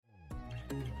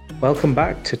Welcome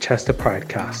back to Chester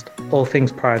Pridecast, all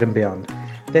things Pride and beyond.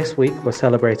 This week we're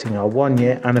celebrating our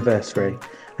 1-year anniversary,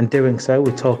 and doing so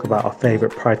we talk about our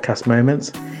favourite Pridecast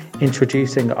moments,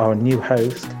 introducing our new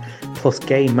host, plus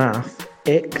gay math,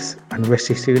 Ix, and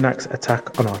Rishi Sunak's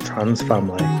attack on our trans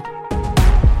family.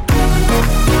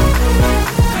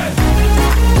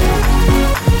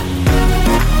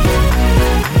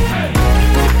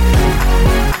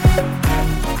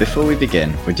 Before we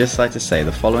begin, we'd just like to say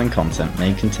the following content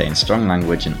may contain strong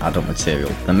language and adult material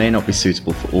that may not be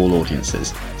suitable for all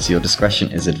audiences, so your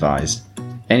discretion is advised.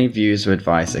 Any views or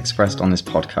advice expressed on this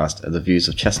podcast are the views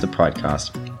of Chester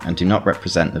Pridecast and do not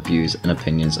represent the views and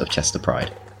opinions of Chester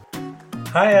Pride.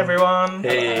 Hi everyone!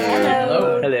 Hey!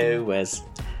 Hello. Hello, Wes.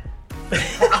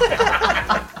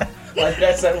 Like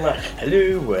that sound like,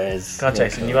 hello, Wes. God,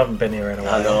 Jason, you haven't been here in a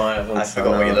while. I know, I haven't. I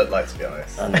forgot what you look like, to be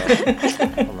honest. I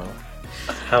know.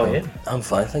 How are you? I'm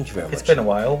fine, thank you very much. It's been a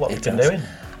while. What have you been doing?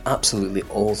 Absolutely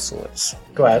all sorts.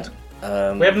 Go ahead.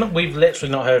 We've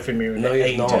literally not heard from you in No,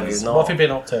 you've not, ages. you've not. What have you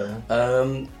been up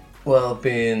to? Well, I've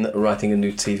been writing a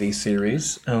new TV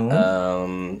series,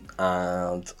 Oh.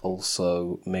 and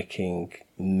also making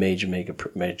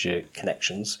major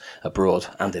connections abroad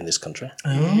and in this country.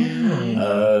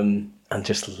 And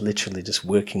just literally just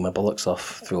working my bollocks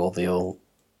off through all the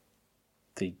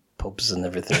pubs and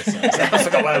everything. So I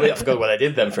forgot what I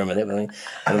did then for a minute,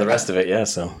 and the rest of it, yeah.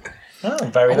 So Oh,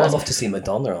 very I'm nice. off to see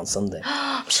Madonna on Sunday.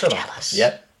 I'm so jealous.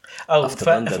 Yep. Oh, Off to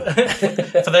for, London.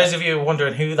 for those of you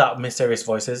wondering who that mysterious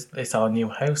voice is, it's our new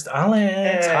host,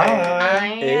 Alex.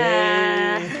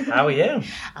 Hi. How are you?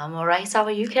 I'm alright, how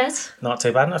are you, kids? Not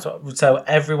too bad. So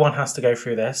everyone has to go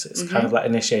through this. It's kind of like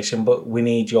initiation, but we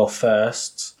need your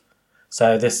firsts.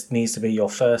 So this needs to be your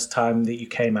first time that you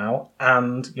came out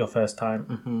and your first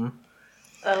time.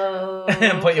 Oh,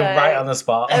 Put you right on the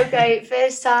spot. Okay,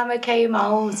 first time I came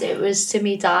out, it was to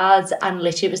me dad, and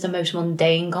literally it was the most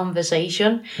mundane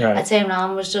conversation. Right. I turned around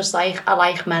and was just like, I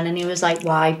like men, and he was like,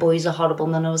 why? Boys are horrible.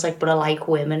 And then I was like, but I like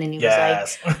women. And he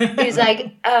was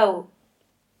like, oh,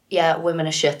 yeah, women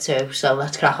are shit too, so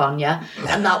let's crack on, yeah.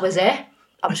 And that was it.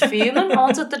 I was fuming. I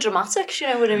wanted the dramatics, you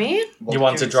know what I mean? You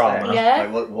wanted drama? Yeah.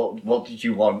 Like, what did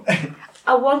you want?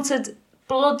 I wanted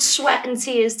blood, sweat and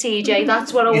tears, TJ.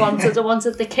 That's what I wanted. I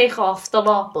wanted the kick off the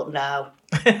lot, but no.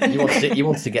 You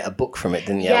wanted to get a book from it,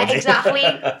 didn't you? Yeah, exactly.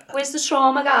 Where's the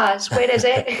trauma, guys? Where is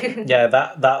it? Yeah,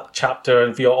 that chapter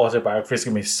of your autobiography is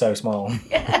going to be so small.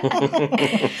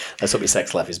 Let's hope your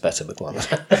sex life is better with one.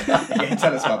 Yeah,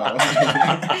 tell us about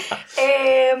that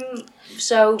one.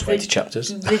 So 20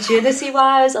 chapters.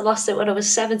 Virginity-wise, I lost it when I was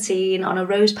 17 on a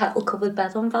rose petal covered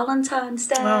bed on Valentine's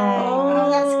Day. Oh,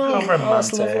 how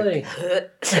That's romantic. lovely.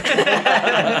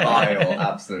 Vile,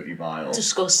 absolutely vile.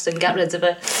 Disgusting. Get rid of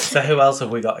it. So who else have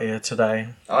we got here today?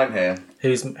 I'm here.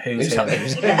 Who's Who's here?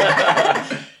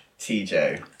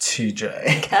 TJ.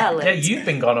 2J. Kelly. Yeah, you've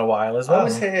been gone a while as well. I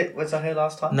was here. Was I here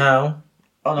last time? No.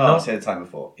 Oh no, I was here the time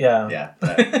before. Yeah. Yeah.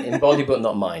 In body but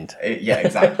not mind. Yeah,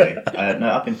 exactly.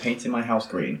 No, I've been painting my house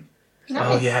green.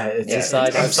 Oh yeah, it's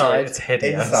Inside, I'm sorry, outside. it's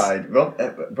hideous. Inside.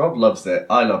 Rob loves it.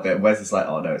 I love it. Wes is like,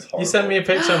 oh no, it's horrible. You sent me a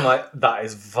picture. I'm like, that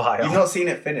is vile. You've not seen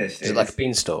it finished. Is it like a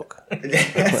beanstalk?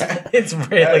 It's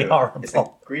really horrible. It's a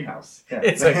greenhouse. Yeah.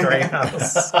 It's a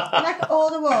greenhouse. Like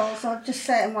all the walls or just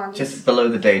certain ones? Just below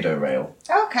the dado rail.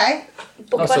 Okay.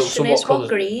 But Oh, so question what is, what colours-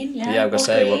 green? Yeah, I'm going to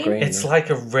say what green. It's like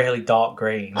a really dark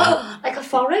green. Like a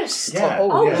forest? Yeah.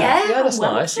 Oh, yeah. Yeah, that's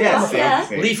Well, nice. Yes, yeah.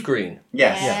 see. Leaf green.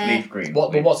 Yes, Yeah. leaf green.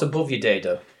 What's above your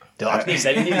dado? I need to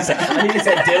say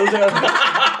dildo.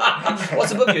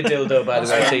 What's above your dildo, by the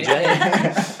way,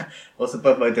 TJ? What's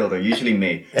above my dildo? Usually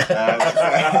me.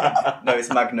 No, it's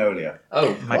magnolia.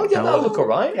 Oh, well, yeah, that'll look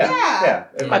alright. Yeah.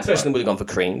 I personally would have gone for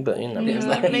cream, but you know. Me too.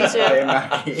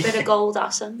 Maggie. Bit of gold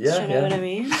accents, Yeah, you know yeah. what I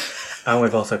mean? And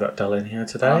we've also got Dylan here I'm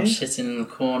today. sitting in the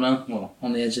corner, well,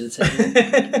 on the edge of the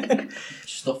table.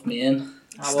 Stuff me in.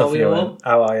 How are we you all? in.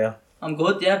 How are you? I'm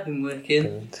good, yeah. Been working.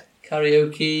 Good.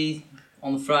 Karaoke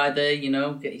on the Friday, you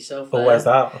know, get yourself there. Oh, where's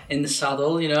that? In the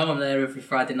Saddle, you know, I'm there every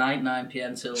Friday night, 9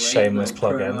 p.m. till 8. Shameless Little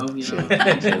plug-in. promo, you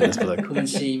know. Come and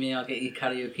see me, I'll get your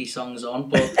karaoke songs on.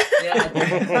 But, yeah, other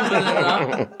than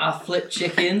that, I flip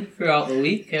chicken throughout the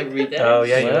week, every day. Oh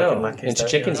yeah, you're Wow. looking Mackey's, Into don't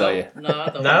chickens, you? are you? No, I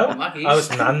don't No? like Maggie's. Oh, it's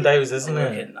Nando's, isn't I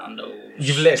work it? at Nando's.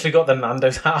 You've literally got the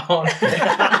Nando's hat on.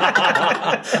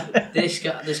 This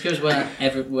goes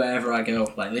wherever I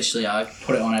go. Like literally, I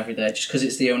put it on every day just because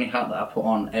it's the only hat that I put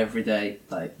on every day,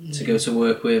 like to go to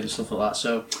work with and stuff like that.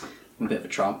 So I'm a bit of a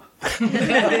tramp.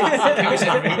 It goes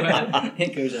everywhere.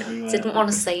 It goes everywhere. Didn't want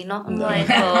to say nothing like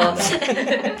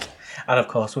that. And of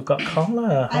course, we've got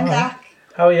Conla. I'm Hi. back.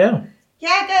 How are you?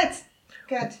 Yeah, good.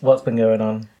 Good. What's been going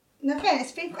on? Nothing.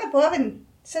 It's been quite boring.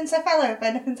 Since I fell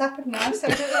over, nothing's happened now, so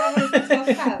I don't know what to talk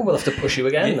about. We'll have to push you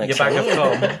again. You're back of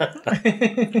form.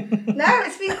 No,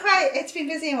 it's been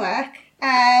busy in work.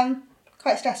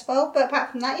 Quite stressful, but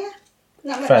apart from that, yeah.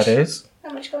 Not much. Fair dues.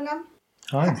 Not much going on.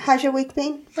 Hi. How's your week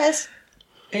been, Liz?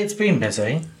 It's been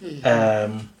busy.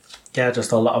 Yeah,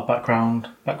 just a lot of background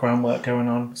work going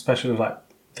on, especially with like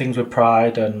things with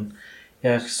Pride and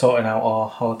sorting out our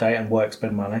holiday, and work's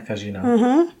been manic, as you know.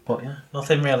 Mm-hmm. But yeah,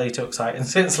 nothing really too exciting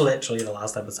since literally the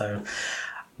last episode.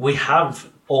 We have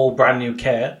all brand new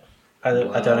kit. I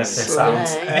don't know if this sounds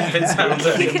any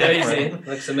different.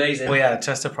 Looks amazing. Well, yeah,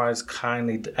 Chester Pride's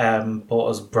kindly bought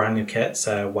us brand new kit,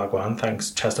 so wagwan,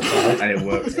 thanks Chester Pride. And it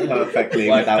works perfectly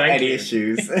Well, without thank any you.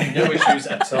 issues. No issues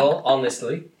at all,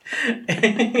 honestly.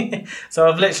 So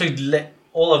I've literally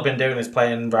all I've been doing is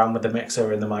playing around with the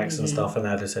mixer and the mics and stuff and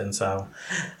editing, so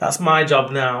that's my job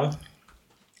now.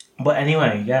 But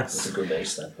anyway, That's yes. a good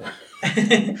base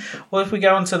then. Well, if we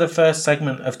go on to the first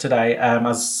segment of today,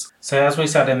 as we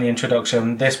said in the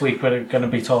introduction, this week we're going to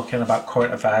be talking about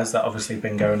current affairs that obviously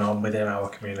been going on within our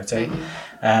community.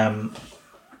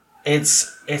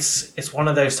 It's one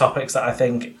of those topics that I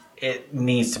think it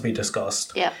needs to be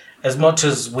discussed. Yeah. As much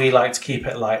as we like to keep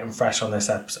it light and fresh on this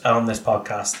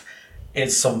podcast,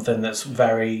 it's something that's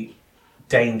very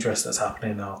dangerous that's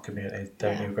happening in our community.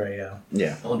 Don't you agree?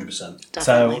 Yeah. 100%.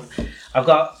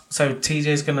 So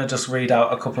TJ's going to just read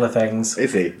out a couple of things.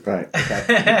 Is he? Right. Okay.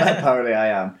 Apparently I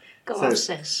am. Go So- on,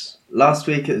 sis. Last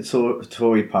week at the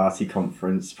Tory party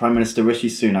conference, Prime Minister Rishi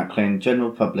Sunak claimed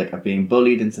general public are being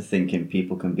bullied into thinking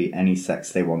people can be any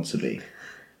sex they want to be.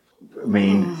 I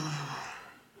mean,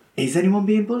 is anyone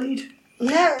being bullied?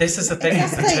 No. This is the thing,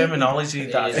 it's the Exactly. terminology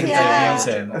that I think Yeah.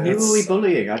 they're using. Who are we It's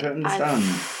bullying? I don't understand.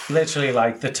 literally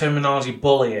like the terminology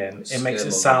bullying, it makes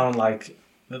it sound like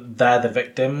they're the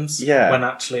victims, Yeah. when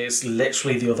actually it's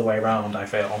literally the other way around, I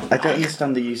feel. I don't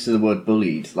understand the use of the word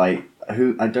bullied. Like, I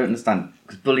don't understand.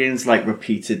 Because bullying's like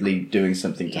repeatedly doing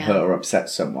something to Yeah. hurt or upset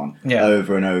someone Yeah.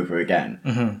 over and over again.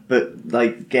 Mm-hmm. But,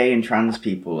 like, gay and trans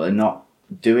people are not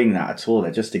doing that at all.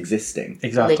 They're just existing.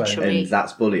 Exactly. Literally. And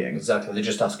that's bullying. Exactly, they're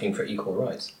just asking for equal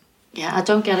rights. Yeah, I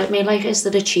don't get it, mate. Like, is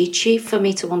there a cheat sheet for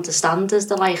me to understand? Is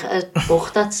there, like, a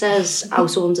book that says how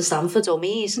to understand for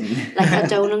dummies? Like, I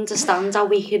don't understand how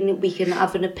we can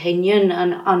have an opinion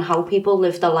on how people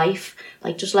live their life.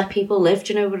 Like, just let people live,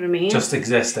 do you know what I mean? Just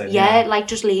existing. yeah, like,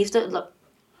 just leave the... Look,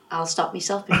 I'll stop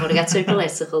myself before I get too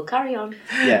political. Carry on.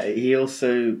 Yeah, he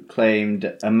also claimed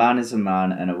a man is a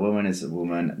man and a woman is a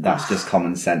woman. That's just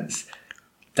common sense.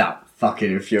 That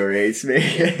fucking infuriates me.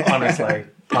 Honestly.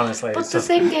 But It's the just,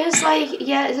 thing is, like,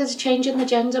 yeah, there's a change in the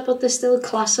gender, but they're still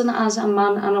classing it as a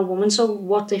man and a woman. So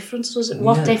what difference does it?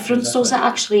 What difference does it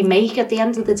actually make? At the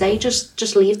end of the day,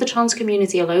 just leave the trans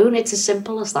community alone. It's as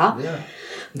simple as that. Yeah.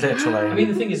 literally. I mean,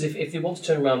 the thing is, if they want to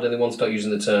turn around and they want to start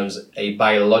using the terms a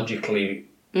biologically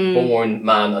born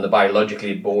man and a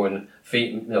biologically born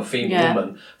female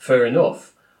woman, fair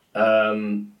enough.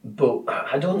 But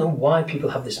I don't know why people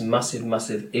have this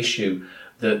massive issue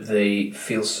that they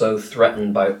feel so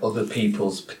threatened by other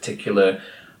people's particular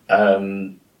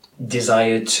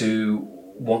desire to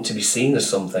want to be seen as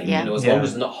something. Yeah. You know, as long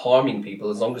as they're not harming people,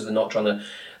 as long as they're not trying to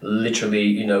literally,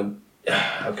 you know,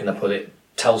 how can I put it,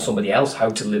 tell somebody else how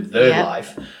to live their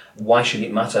life. Why should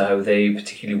it matter how they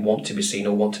particularly want to be seen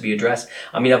or want to be addressed?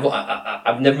 I mean,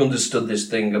 I've never understood this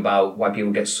thing about why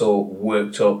people get so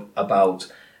worked up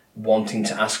about wanting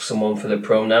to ask someone for their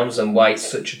pronouns and why it's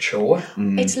such a chore.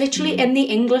 It's literally in the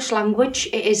English language.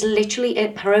 It is literally,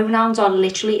 pronouns are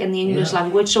literally in the English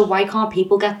language, so why can't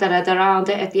people get their head around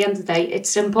it? At the end of the day, it's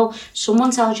simple.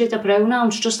 Someone tells you the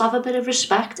pronouns, just have a bit of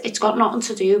respect. It's got nothing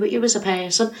to do with you as a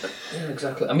person. Yeah,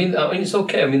 exactly. I mean, it's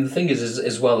okay. I mean, the thing is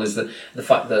as well, is that the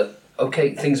fact that,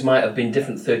 okay, things might have been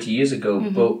different 30 years ago,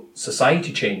 but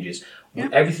society changes. Yeah.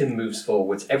 Everything moves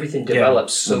forwards, everything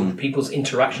develops, so people's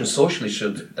interactions socially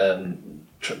should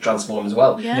transform as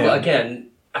well. Yeah. But again,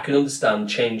 I can understand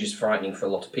change is frightening for a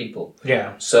lot of people.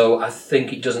 Yeah. So I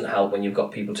think it doesn't help when you've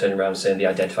got people turning around saying they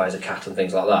identify as a cat and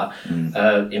things like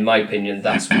that. In my opinion,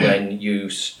 that's when you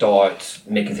start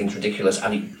making things ridiculous,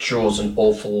 and it draws an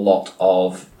awful lot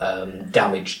of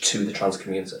damage to the trans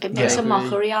community. It makes a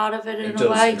mockery out of it in It a does,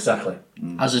 way. exactly.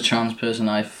 As a trans person,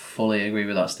 I fully agree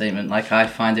with that statement. Like, I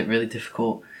find it really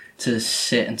difficult to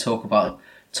sit and talk about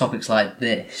topics like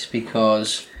this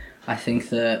because I think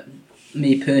that,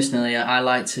 me personally, I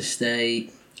like to stay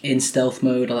in stealth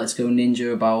mode. I like to go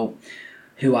ninja about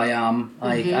who I am.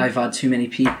 Like, I've had too many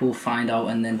people find out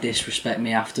and then disrespect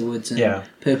me afterwards and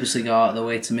purposely go out of their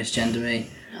way to misgender me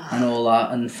and all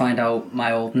that and find out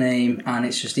my old name, and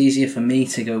it's just easier for me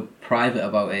to go private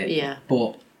about it. Yeah.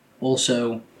 But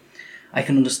also I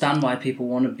can understand why people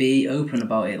want to be open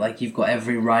about it. Like, you've got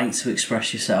every right to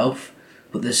express yourself,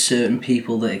 but there's certain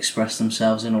people that express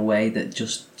themselves in a way that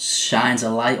just shines a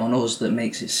light on us that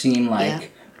makes it seem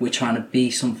like we're trying to be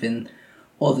something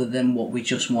other than what we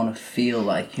just want to feel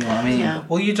like, you know what I mean? Yeah.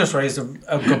 Well, you just raised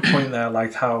a good point there,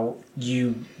 like how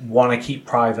you want to keep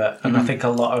private, and I think a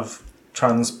lot of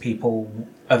trans people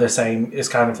are the same. It's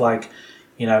kind of like,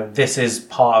 you know, this is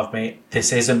part of me,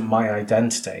 this isn't my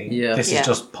identity, this is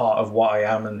just part of what I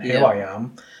am and who I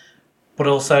am, but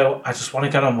also I just want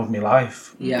to get on with my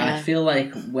life. I feel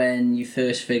like when you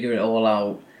first figure it all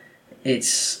out,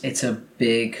 it's a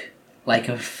big, like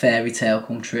a fairy tale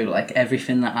come true. Like,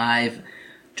 everything that I've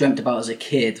dreamt about as a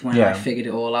kid, when I figured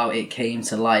it all out, it came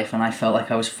to life, and I felt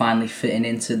like I was finally fitting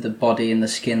into the body and the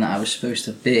skin that I was supposed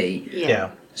to be.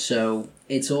 So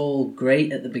it's all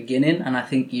great at the beginning, and I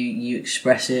think you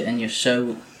express it and you're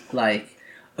so like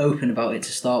open about it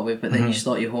to start with, but then you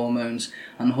start your hormones,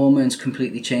 and the hormones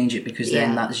completely change it, because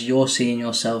then that's you're seeing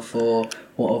yourself for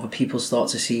what other people start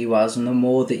to see you as, and the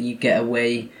more that you get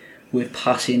away with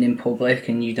passing in public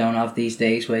and you don't have these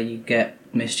days where you get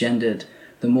misgendered,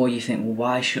 the more you think,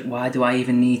 well, why do I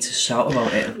even need to shout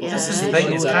about it? This is the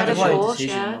thing, it's kind of like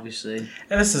decision, obviously.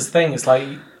 And this is the thing, it's like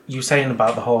you saying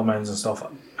about the hormones and stuff,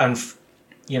 and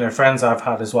you know, friends I've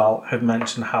had as well have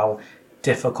mentioned how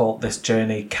difficult this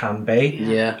journey can be,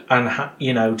 and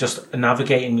you know, just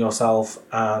navigating yourself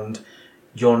and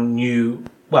your new,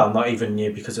 well, not even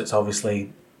new, because it's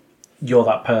obviously you're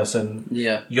that person.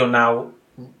 You're now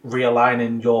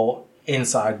realigning your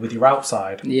inside with your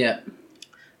outside.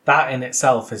 That in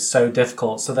itself is so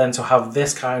difficult. So then to have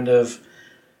this kind of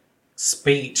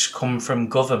speech come from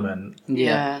government,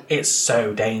 it's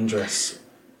so dangerous.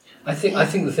 I think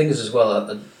the thing is as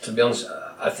well, to be honest,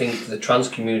 I think the trans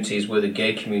community is where the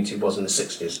gay community was in the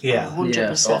 60s. 100%.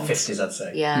 Or 50s, I'd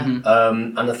say.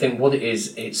 And I think what it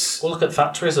is, it's... Well, look at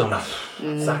Thatcherism.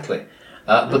 Exactly.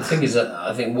 But the thing is that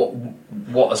I think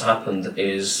what has happened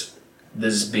is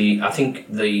I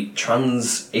think the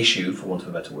trans issue, for want of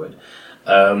a better word,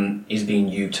 is being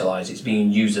utilised. It's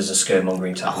being used as a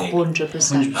scaremongering technique.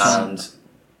 100%. And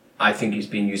I think it's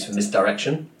being used for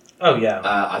misdirection. Oh yeah,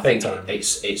 I think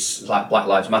it's like Black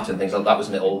Lives Matter and things like that,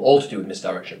 wasn't it? All to do with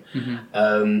misdirection.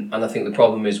 And I think the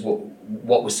problem is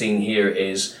what we're seeing here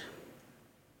is,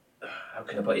 how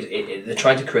can I put it? They're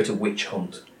trying to create a witch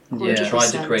hunt. They're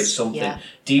trying to create something.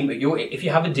 If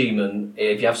you have a demon,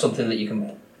 if you have something that you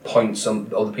can point some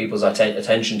other people's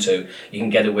attention to, you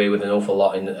can get away with an awful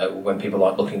lot when people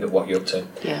aren't looking at what you're up to.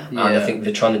 And I think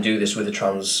they're trying to do this with the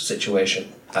trans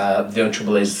situation. The only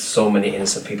trouble is so many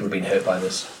innocent people have been hurt by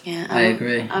this. I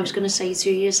agree. I was going to say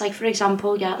to you, it's like, for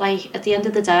example, like at the end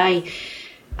of the day,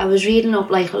 I was reading up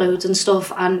like loads and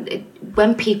stuff, and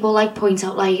when people like point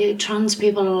out like trans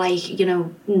people are like, you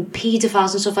know,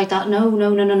 paedophiles and stuff like that, no,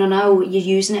 you're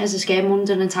using it as a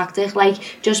scaremongering tactic.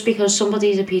 Like, just because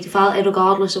somebody's a paedophile,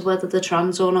 regardless of whether they're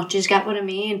trans or not, do you get what I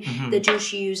mean? They're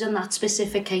just using that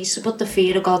specific case to put the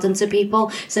fear of God into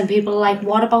people. Some people are like,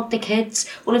 what about the kids?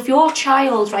 Well, if your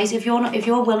child, right, if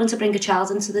you're willing to bring a child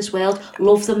into this world,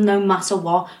 love them no matter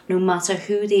what, no matter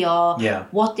who they are,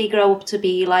 what they grow up to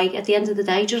be. Like, at the end of the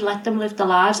day, just let them live their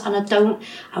lives. And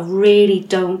I really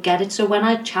don't get it. So when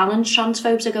I challenge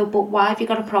transphobes, I go, but why have you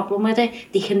got a problem with it?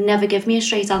 They can never give me a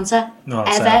straight answer. No,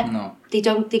 ever. No. They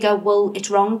go, well, it's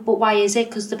wrong, but why is it?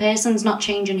 Because the person's not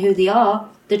changing who they are,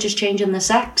 they're just changing the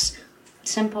sex.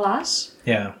 Simple as.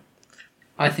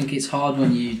 I think it's hard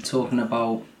when you're talking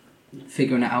about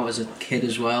figuring it out as a kid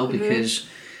as well, because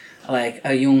like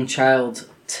a young child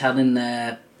telling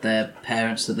their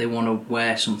parents that they want to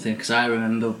wear something, because I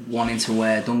remember wanting to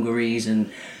wear dungarees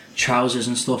and trousers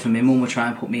and stuff, and my mum would try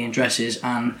and put me in dresses,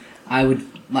 and I would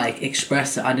like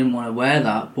express that I didn't want to wear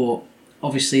that, but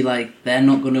obviously like they're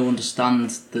not going to understand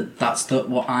that that's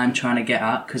what I'm trying to get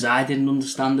at, because I didn't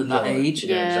understand at that age.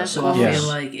 So I feel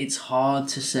like it's hard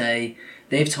to say,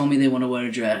 they've told me they want to wear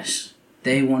a dress,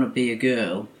 they want to be a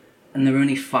girl, and they're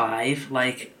only 5.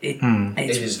 Like it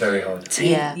is very hard.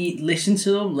 Listen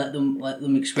to them, let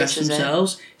them express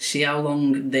themselves, see how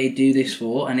long they do this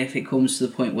for, and if it comes to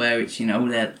the point where it's, you know,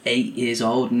 they're 8 years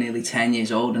old, nearly 10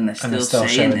 years old, and they're still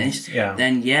saying this,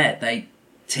 then they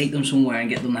take them somewhere and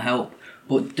get them the help.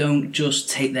 But don't just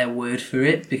take their word for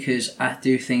it, because I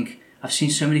do think I've seen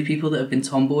so many people that have been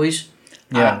tomboys.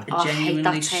 Genuinely,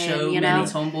 many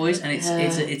tomboys, and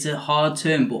it's a hard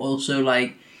term, but also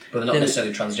like. But they're not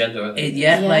necessarily transgender, are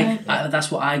they?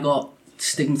 That's what I got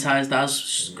stigmatised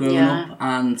as growing up,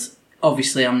 and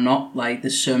obviously I'm not. Like,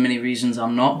 there's so many reasons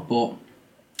I'm not, but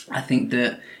I think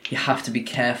that you have to be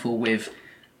careful with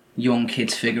young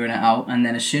kids figuring it out, and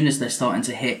then as soon as they're starting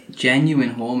to hit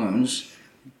genuine hormones,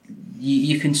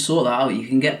 you can sort that out. You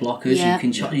can get blockers. Yeah.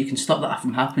 You can stop that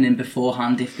from happening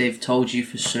beforehand if they've told you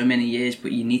for so many years.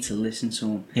 But you need to listen to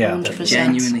them. Yeah, 100%.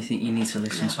 Genuinely think you need to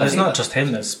listen to them. It's not just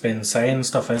him that's been saying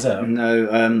stuff, is it? No,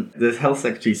 the Health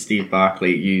Secretary Steve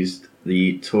Barclay used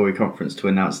the Tory conference to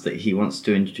announce that he wants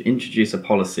to introduce a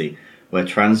policy where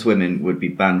trans women would be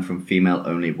banned from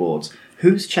female-only wards.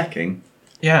 Who's checking?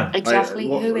 Yeah. Exactly.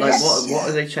 Like, Who like, is? what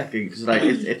are they checking? Because like,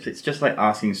 if it's just like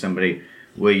asking somebody,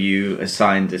 were you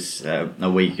assigned this, or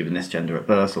were you given this gender at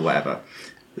birth or whatever,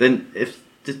 then if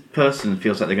this person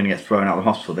feels like they're going to get thrown out of the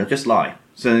hospital, they'll just lie.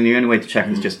 So then the only way to check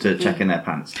is just to check in their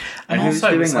pants. And who's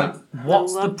also, doing it's that? like,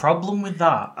 what's the problem with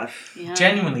that? Yeah.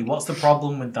 Genuinely, what's the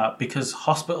problem with that? Because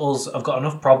hospitals have got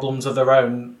enough problems of their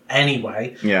own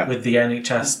anyway Yeah. with the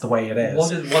NHS the way it is.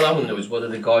 What I want to know is what are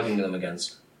they guarding them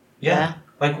against? Yeah.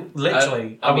 Like,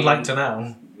 literally, I would mean, like to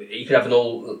know. You could have an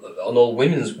all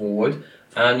women's ward,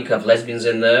 and you could have lesbians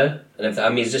in there. And if, I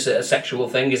mean, is this a sexual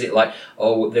thing? Is it like,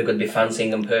 oh, they're going to be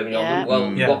fancying and perving on them?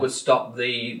 Well, Yeah. what would stop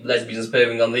the lesbians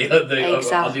perving on the other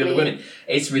Exactly. women?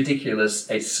 It's ridiculous.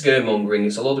 It's scaremongering.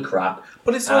 It's a lot of crap.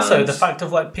 But it's also And the fact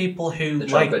of like people who they're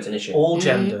trying to like create an issue. all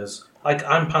genders. Like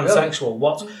I'm pansexual.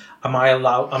 What am I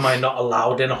allowed? Am I not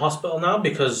allowed in a hospital now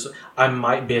because I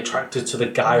might be attracted to the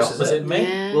guy This is opposite it. me?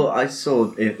 Yeah. Well, I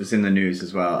saw it was in the news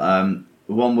as well.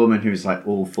 One woman who's like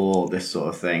all for this sort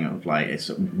of thing of like it's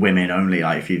women only.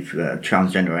 Like if you've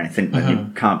transgender or anything, like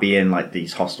you can't be in like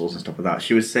these hostels and stuff like that.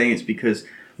 She was saying it's because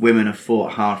women have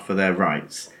fought hard for their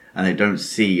rights and they don't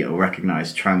see or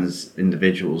recognise trans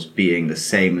individuals being the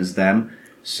same as them.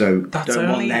 So That's don't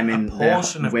want only them a in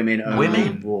portion their of women-only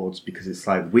women. wards because it's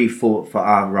like we fought for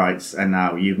our rights and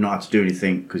now you've not had to do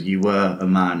anything because you were a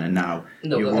man and now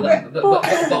No, you're a but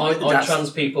woman. aren't That's- trans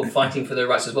people fighting for their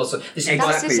rights as well? So this is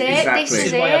This is it. exactly. This This is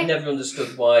is why I've it. never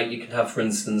understood why you can have, for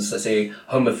instance, let's say,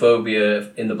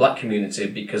 homophobia in the black community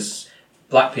because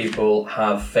black people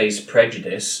have faced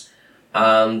prejudice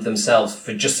and themselves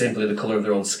for just simply the colour of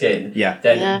their own skin. Yeah.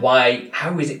 Then Yeah.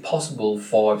 how is it possible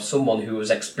for someone who has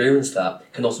experienced that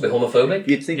can also be homophobic?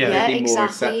 You'd think Yeah. they'd be more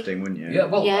exactly. accepting, wouldn't you? Yeah,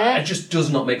 well, Yeah. it just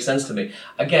does not make sense to me.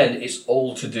 Again, it's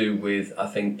all to do with, I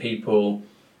think, people,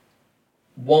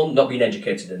 one, not being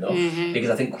educated enough, because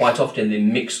I think quite often they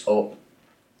mix up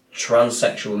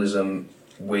transsexualism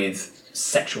with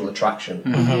sexual attraction.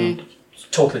 It's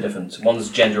totally different. One's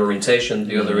gender orientation,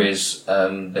 the other is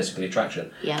basically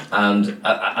attraction. Yeah. And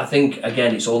I think,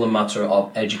 again, it's all a matter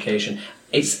of education.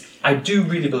 I do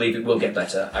really believe it will get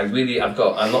better. I'm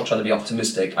not trying to be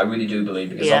optimistic. I really do believe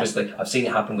because obviously I've seen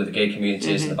it happen with the gay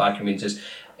communities and the bi communities.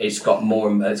 It's got better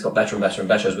and better and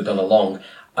better as we've gone along.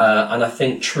 And I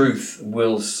think truth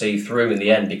will see through in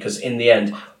the end because in the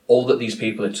end, all that these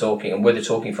people are talking and where they're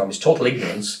talking from is total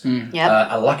ignorance,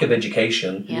 a lack of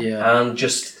education, and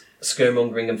just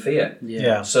scaremongering and fear.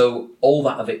 Yeah. So all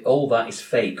that is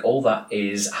fake. All that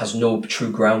has no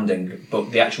true grounding.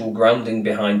 But the actual grounding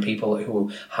behind people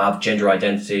who have gender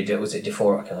identity, was it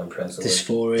dysphoria? I can't pronounce the word.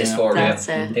 Dysphoria. Dysphoria. That's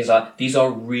it. Things like these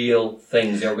are real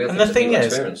things. They are real And things the that thing people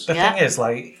is, experience. thing is,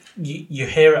 like you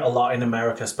hear it a lot in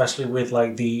America, especially with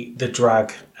like the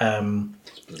drag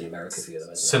Bloody America for you,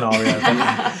 though, isn't it?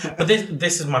 scenario. But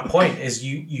this is my point: is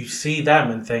you see them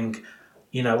and think,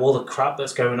 you know, all the crap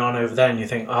that's going on over there, and you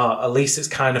think, at least it's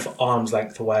kind of arm's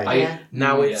length away. Yeah.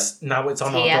 Now it's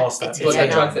on our Yeah, doorstep. it's But Yeah.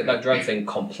 that drag thing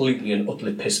completely and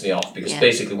utterly pissed me off because Yeah.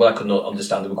 basically what I could not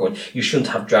understand they were going, you shouldn't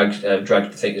have drag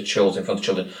shows in front of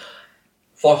children.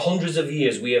 For hundreds of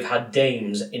years we have had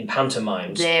dames in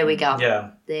pantomimes. There we go. Yeah.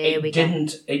 There we It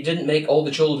go. didn't make all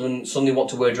the children suddenly want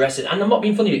to wear dresses. And I'm not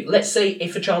being funny. Let's say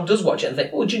if a child does watch it and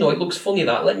think, oh, do you know, it looks funny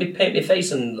that. Let me paint my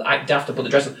face and act daft to put the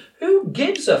dress on. Who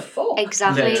gives a fuck?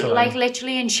 Exactly. Literally. Like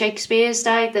literally in Shakespeare's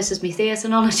day, this is my theatre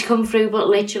knowledge come through, but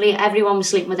literally everyone was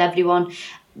sleeping with everyone.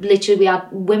 Literally we had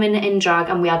women in drag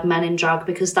and we had men in drag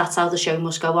because that's how the show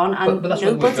must go on and But that's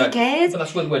where the word nobody drag- cared. But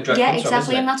that's where the word drag Yeah, comes from,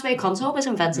 exactly, isn't and it? that's where consort was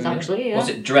invented actually, yeah. Was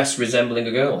it dress resembling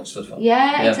a girl? It stood for?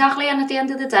 Yeah, exactly. And at the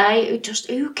end of the day,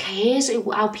 who cares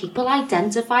how people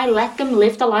identify? Let them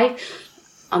live the life.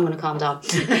 I'm going to calm down.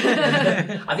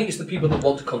 I think it's the people that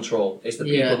want to control. It's the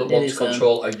people Yeah, that it want is to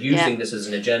control are using Yeah. this as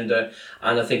an agenda.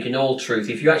 And I think in all truth,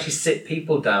 if you actually sit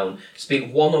people down,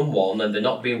 speak one-on-one, and they're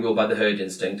not being ruled by the herd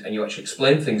instinct, and you actually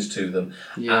explain things to them,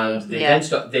 and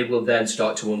they will then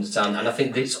start to understand. And I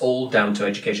think it's all down to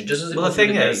education, just as it Well, was the with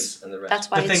thing the is, gays and the rest. That's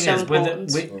why The it's thing so is,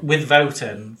 important. with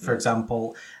voting, for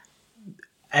example,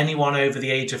 anyone over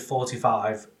the age of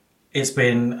 45,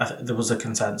 there was a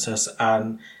consensus,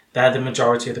 and they're the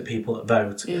majority of the people that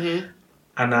vote. Mm-hmm.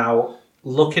 And now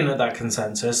looking at that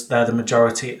consensus, they're the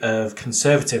majority of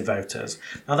Conservative voters.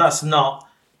 Now, that's not,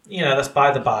 that's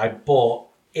by the by, but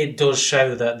it does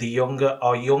show that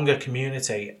our younger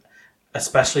community,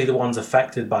 especially the ones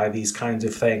affected by these kinds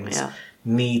of things,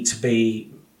 need to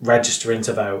be registering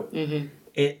to vote.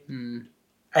 Mm-hmm.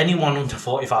 Anyone under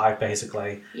 45,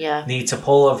 basically, need to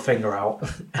pull a finger out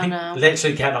and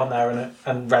literally get on there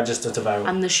and register to vote.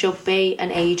 And there should be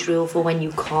an age rule for when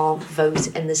you can't vote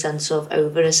in the sense of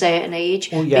over a certain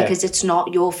age, because it's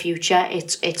not your future,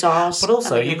 it's ours. But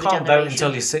also, you can't vote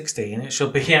until you're 16. It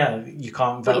should be, you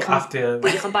can't vote after...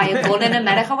 But you can buy a gun in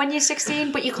America when you're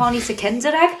 16, but you can't eat a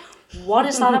Kinder Egg. What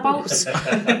is that about?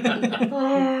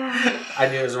 I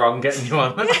knew it was wrong getting you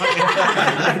on.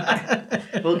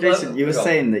 Well, Jason, you were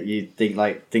saying that you think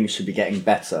like things should be getting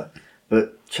better,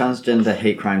 but transgender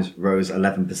hate crimes rose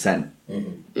 11%.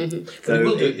 Mm-hmm. Mm-hmm. So they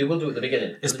will do at the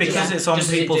beginning. It's because it's on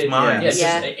people's minds.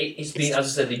 It's been, as I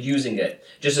said, they're using it.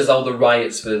 Just as all the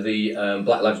riots for the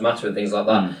Black Lives Matter and things like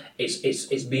that,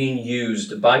 it's being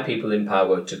used by people in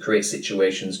power to create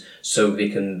situations so they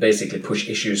can basically push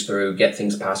issues through, get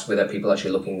things passed without people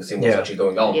actually looking and seeing what's actually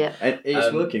going on. Yeah.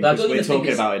 It's working because we're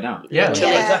talking about it now. Yeah,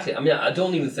 exactly. I mean, I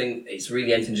don't even think it's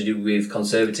really anything to do with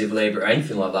Conservative, Labour or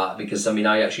anything like that, because, I mean,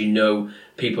 I actually know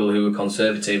people who are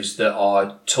Conservatives that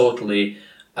are totally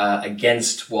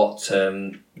against what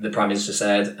the Prime Minister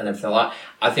said and everything like that.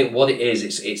 I think what it is,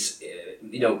 it's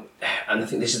and I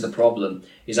think this is the problem,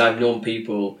 is I've known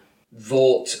people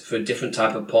vote for different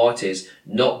type of parties,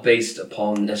 not based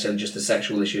upon necessarily just the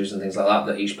sexual issues and things like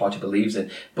that each party believes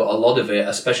in, but a lot of it,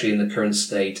 especially in the current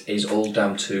state, is all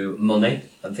down to money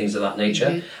and things of that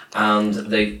nature, and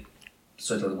they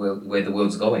sort of the way the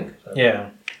world's going. So.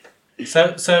 Yeah.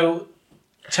 So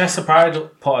Chester Pride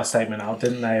put a statement out,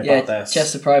 didn't they, about this?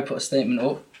 Chester Pride put a statement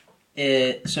up.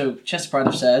 So Chester Pride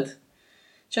have said,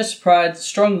 Chester Pride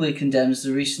strongly condemns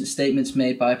the recent statements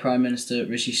made by Prime Minister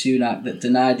Rishi Sunak that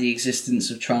deny the existence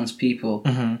of trans people.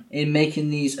 Mm-hmm. In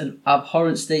making these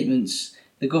abhorrent statements,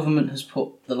 the government has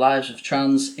put the lives of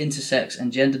trans, intersex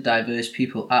and gender diverse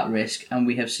people at risk, and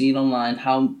we have seen online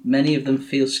how many of them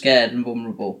feel scared and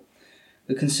vulnerable.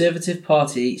 The Conservative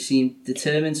Party seem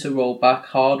determined to roll back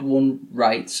hard-won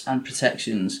rights and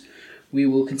protections. We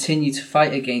will continue to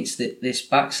fight against this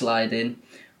backsliding.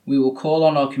 We will call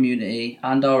on our community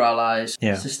and our allies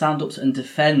to stand up and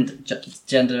defend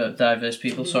gender diverse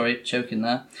people,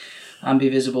 and be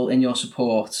visible in your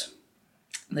support.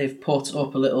 They've put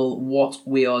up a little what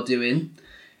we are doing,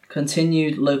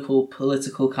 continued local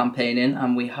political campaigning,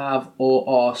 and we have or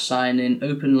are signing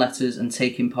open letters and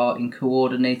taking part in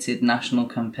coordinated national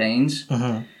campaigns.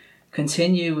 Mm-hmm.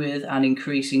 Continue with and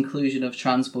increase inclusion of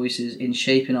trans voices in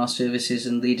shaping our services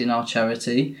and leading our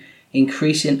charity.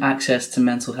 Increasing access to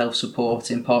mental health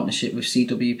support in partnership with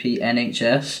CWP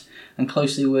NHS, and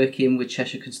closely working with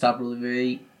Cheshire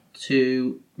Constabulary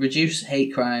to reduce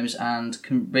hate crimes and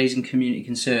raising community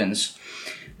concerns.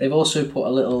 They've also put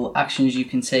a little actions you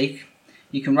can take.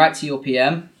 You can write to your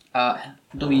PM at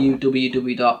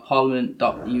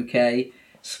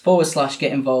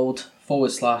www.parliament.uk/get involved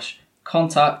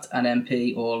 /contact an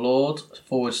MP or Lord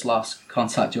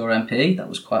 /contact your MP. That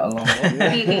was quite a long one.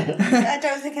 I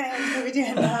don't think anyone's going to be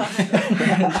doing that.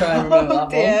 Try and remember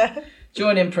that one.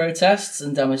 Join in protests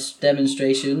and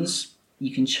demonstrations.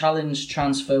 You can challenge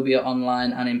transphobia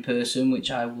online and in person,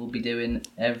 which I will be doing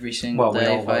every single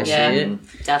day if I see it.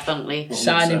 Definitely.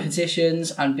 Signing petitions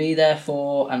and be there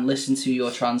for and listen to your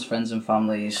trans friends and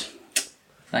families.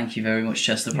 Thank you very much,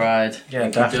 Chester Pride. Yeah,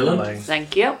 definitely.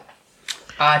 Thank you.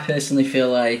 I personally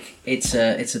feel like it's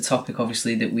a topic,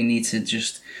 obviously, that we need to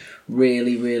just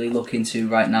really, really look into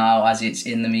right now, as it's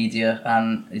in the media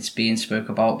and it's being spoke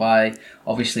about by,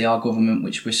 obviously, our government,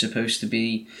 which we're supposed to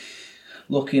be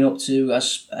looking up to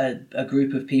as a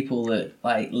group of people that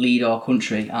lead our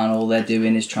country, and all they're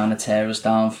doing is trying to tear us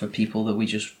down for people that we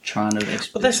just trying to express.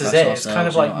 But this is it. It's kind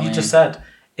of like you just said.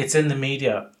 It's in the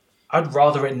media. I'd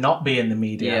rather it not be in the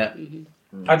media. Yeah. Mm-hmm.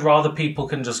 I'd rather people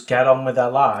can just get on with their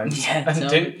lives and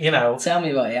Tell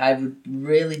me about it. I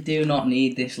really do not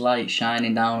need this light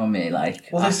shining down on me.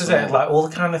 Well, this is it. All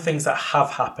the kind of things that have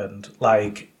happened,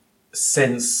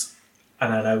 since,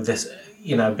 and I know this,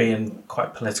 being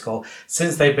quite political,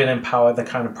 since they've been in power, the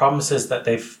kind of promises that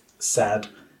they've said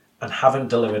and haven't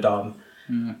delivered on.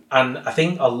 Mm. And I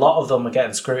think a lot of them are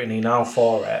getting scrutiny now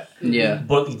for it. Yeah.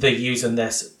 But they're using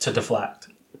this to deflect.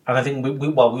 And I think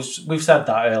we've said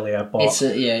that earlier, but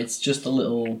it's just a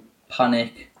little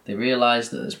panic. They realise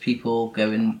that there's people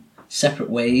going separate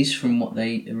ways from what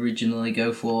they originally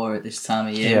go for at this time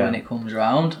of year when it comes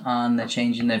around, and they're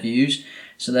changing their views.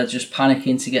 So they're just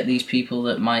panicking to get these people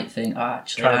that might think,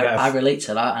 actually, I relate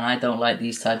to that, and I don't like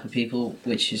these type of people,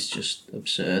 which is just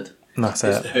absurd. That's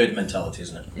It's the herd mentality,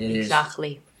 isn't it? It is.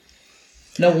 Exactly.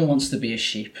 No one wants to be a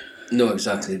sheep. No,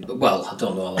 exactly. Well, I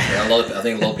don't know. I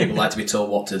think a lot of people like to be told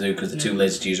what to do because they're too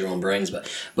lazy to use their own brains. But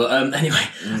anyway,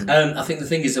 I think the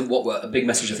thing is that a big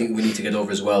message I think we need to get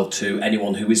over as well to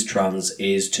anyone who is trans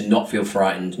is to not feel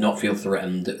frightened, not feel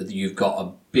threatened. That you've got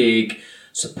a big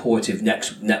supportive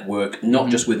network, not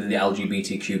just within the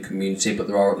LGBTQ community, but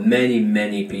there are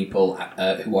many people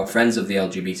who are friends of the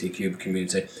LGBTQ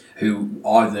community who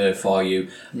are there for you.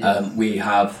 We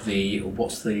have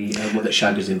one that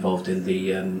Shag is involved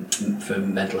in for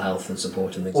mental health and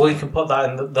support and things. Well, you can put that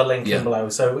in the link in below.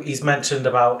 So he's mentioned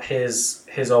about his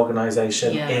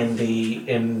organisation in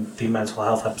the mental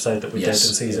health episode that we did in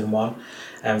season 1.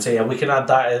 So we can add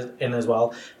that in as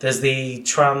well. There's the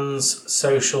trans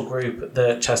social group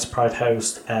that Chester Pride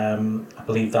host. I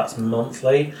believe that's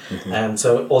monthly.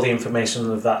 So all the information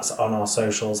of that's on our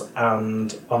socials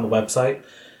and on the website.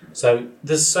 So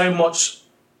there's so much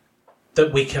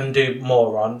that we can do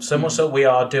more on. So much that we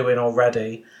are doing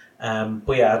already.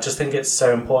 But I just think it's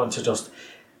so important to just.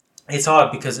 It's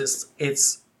hard because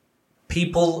it's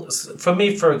people. For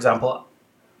me, for example.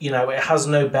 It has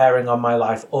no bearing on my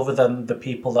life other than the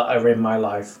people that are in my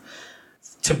life.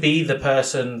 To be the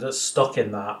person that's stuck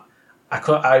in that,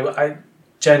 I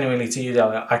genuinely, to you,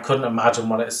 Daniel, I couldn't imagine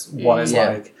what it's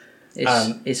like.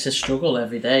 It's a struggle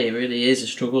every day. It really is a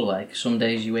struggle. Like some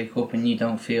days you wake up and you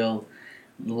don't feel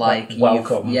like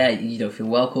welcome. You don't feel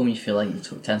welcome. You feel like you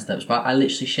took 10 steps back. I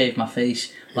literally shaved my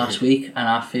face last week, and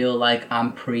I feel like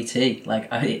I'm pretty. Like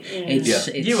it's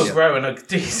you were growing a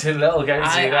decent little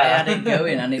goatee there. I had it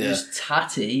going, and it was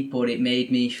tatty, but it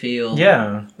made me feel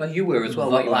Well, you were as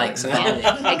well. Exactly.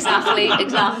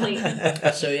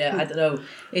 So I don't know.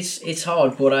 It's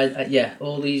hard, but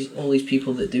all these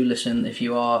people that do listen, if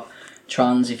you are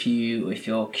trans, if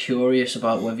you're curious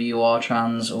about whether you are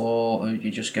trans or you're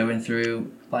just going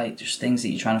through like just things that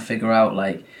you're trying to figure out,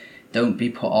 like don't be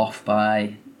put off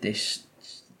by this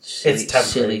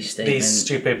silly statement. These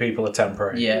stupid people are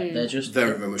temporary. They're just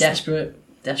very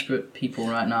desperate people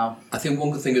right now. I think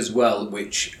one good thing as well,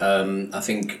 which I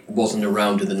think wasn't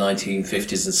around in the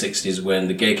 1950s and 60s when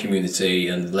the gay community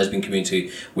and the lesbian community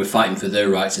were fighting for their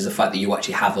rights, is the fact that you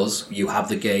actually have us. You have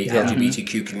the gay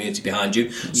LGBTQ community behind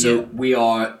you. So we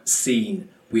are seen.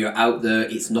 We are out there.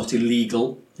 It's not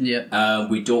illegal.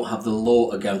 We don't have the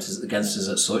law against us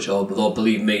as such, although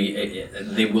believe me,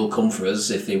 they will come for us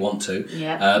if they want to.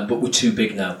 But we're too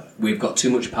big now. We've got too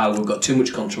much power, we've got too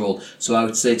much control. So I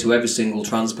would say to every single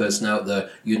trans person out there,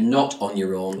 you're not on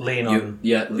your own. Lean on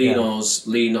us,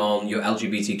 lean on your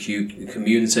LGBTQ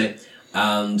community,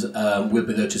 and we'll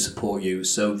be there to support you.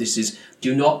 So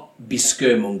do not be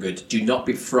scaremongered, do not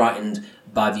be frightened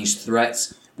by these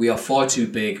threats. We are far too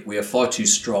big, we are far too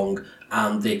strong,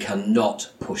 and they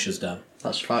cannot push us down.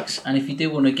 That's facts. And if you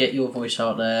do want to get your voice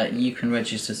out there, you can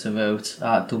register to vote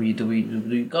at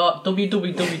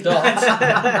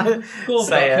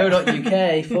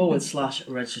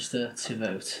www.gov.co.uk/register to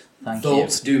vote. Thank you.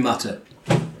 Thoughts do matter.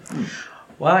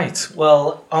 Right.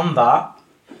 Well, on that,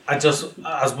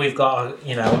 as we've got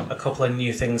a couple of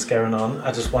new things going on,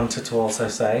 I just wanted to also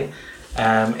say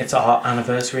it's our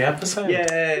anniversary episode.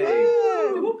 Yay!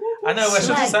 I know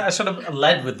I should have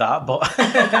led with that, but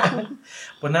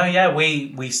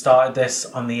we started this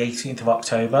on the 18th of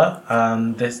October,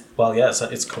 and so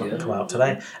it's come out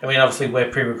today. I mean, obviously we're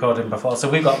pre-recording before, so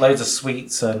we've got loads of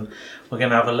sweets, and we're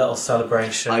going to have a little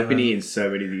celebration. I've been eating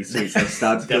so many of these sweets, I'm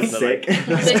starting to get sick.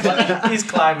 He's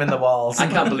climbing the walls. I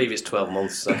can't believe it's 12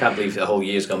 months. I can't believe the whole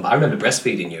year's gone by. I remember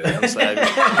breastfeeding you.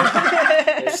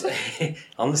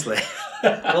 Honestly.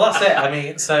 Well, that's it. I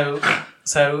mean, so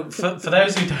for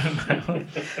those who don't know,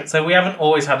 so we haven't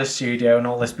always had a studio and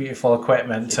all this beautiful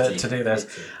equipment to do this.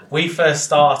 We first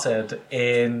started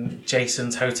in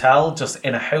Jason's hotel, just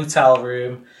in a hotel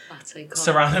room,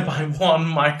 surrounded by one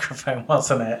microphone,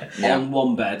 wasn't it? Yeah. On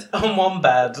one bed. On one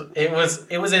bed. It was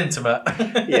intimate.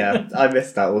 Yeah, I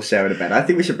missed that, all sharing a bed. I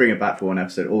think we should bring it back for one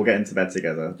episode, all get into bed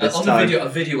together. A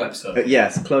video episode.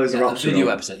 Yes, clothes are optional. A video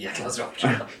episode, clothes are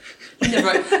optional.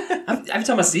 Every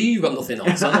time I see you, you've got nothing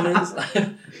on. So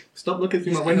Stop looking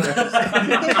through my window.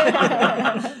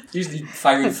 Usually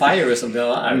firing fire or something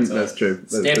like that. That's true.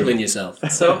 Stapling yourself.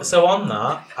 So on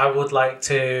that, I would like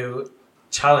to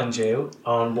challenge you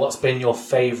on what's been your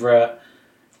favourite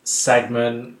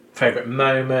segment, favourite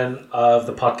moment of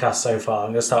the podcast so far?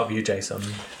 I'm going to start with you, Jason.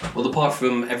 Well, apart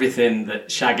from everything that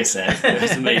Shagger said, it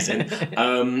was amazing.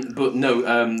 But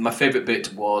no, my favourite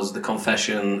bit was the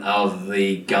confession of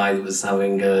the guy that was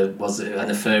having was it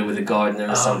an affair with a gardener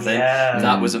or something. Yeah.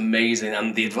 That was amazing,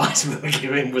 and the advice we were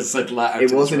giving was so like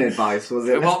It wasn't advice, was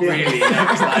it? Not really. It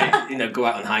was like, go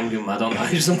out and hang him. I don't know,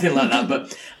 something like that.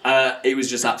 But it was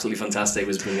just absolutely fantastic. It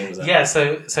was brilliant. Yeah.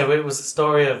 So it was the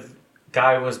story of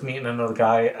guy was meeting another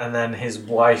guy, and then his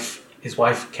wife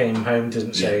came home,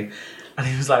 didn't she? Yeah. And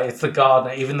he was like, "It's the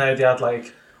gardener," even though they had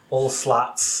like all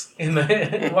slats in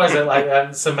the what is it,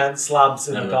 like cement slabs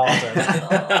in the garden.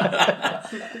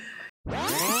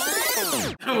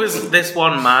 There was this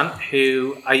one man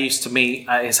who I used to meet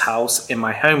at his house in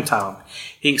my hometown.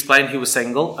 He explained he was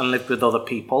single and lived with other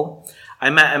people. I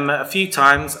met him a few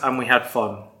times and we had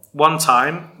fun. One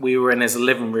time we were in his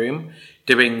living room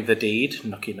doing the deed,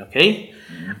 nookie nookie,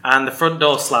 and the front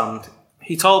door slammed.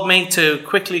 He told me to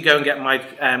quickly go and get my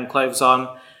clothes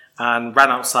on and ran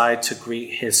outside to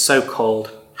greet his so-called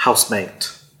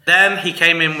housemate. Then he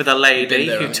came in with a lady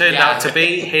who turned out to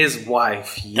be his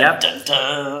wife. Yep. Dun, dun,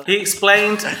 dun. He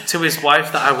explained to his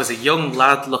wife that I was a young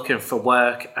lad looking for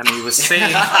work, and he was seeing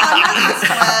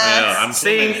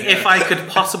if I could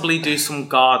possibly do some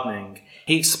gardening.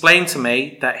 He explained to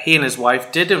me that he and his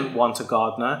wife didn't want a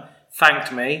gardener,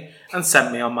 thanked me, and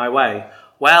sent me on my way.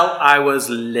 Well, I was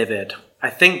livid. I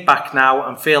think back now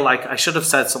and feel like I should have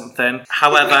said something.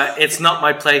 However, it's not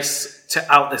my place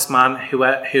to out this man who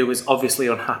is obviously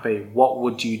unhappy. What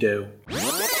would you do?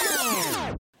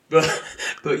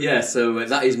 But yeah, so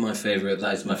that is my favourite.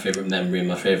 That is my favourite memory and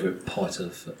my favourite part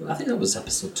of. I think that was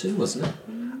episode 2, wasn't it?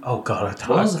 Oh God, I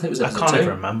think it was I can't even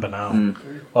remember now.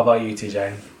 What about you,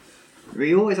 TJ?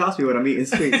 You always ask me when I'm eating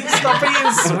sweets. Stop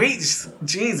eating sweets!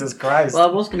 Jesus Christ. Well,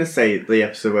 I was going to say the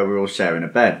episode where we're all sharing a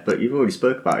bed, but you've already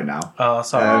spoke about it now. Oh,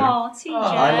 sorry. TJ.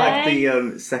 I like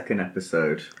the second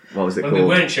episode. What was it called? We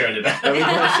weren't sharing a bed. We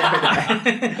weren't sharing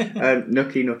a bed.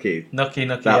 Nookie Nookie. Nookie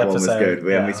Nookie that episode. One was good.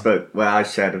 Yeah. We spoke. Well, I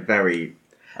shared a very.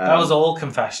 That was all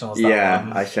confessionals. That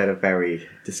one. I shared a very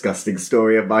disgusting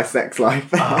story of my sex life.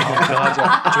 Oh God!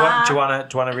 Yeah. Do you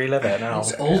want to relive it now?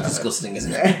 It's all disgusting,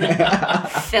 isn't it?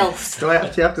 Filth. Do I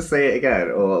actually have to say it again,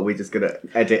 or are we just going to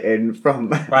edit in from?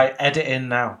 Right, edit in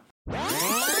now.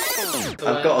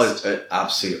 I've got an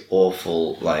absolute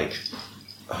awful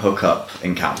hookup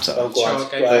encounter. Oh God!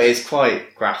 Okay. But it's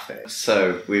quite graphic.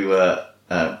 So we were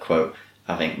quote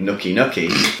having nookie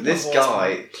nookie. This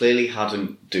guy clearly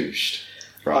hadn't douched.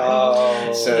 Right.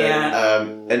 Oh, so yeah.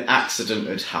 An accident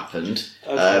had happened,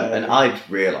 Okay. and I'd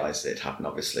realised it had happened,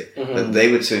 obviously, Mm-hmm. but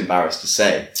they were too embarrassed to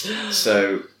say.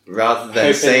 So rather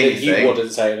than say anything, you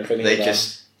wouldn't say anything. they either.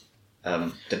 just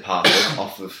departed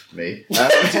off of me,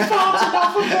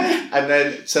 and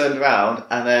then turned around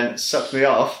and then sucked me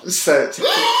off. So to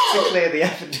clear the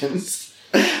evidence,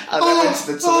 and then went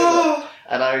to the toilet,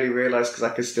 and I only realised because I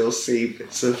could still see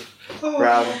bits of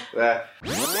brown there.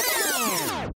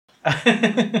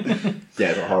 Yeah,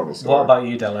 it's a horrible story. What about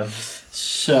you, Dylan?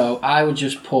 So I would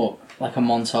just put like a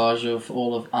montage of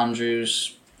all of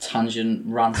Andrew's tangent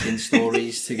ranting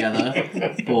stories together,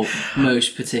 but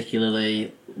most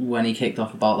particularly when he kicked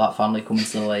off about that family coming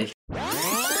to the lake.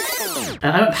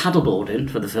 I went paddleboarding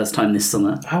for the first time this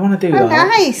summer. I want to do Oh, that.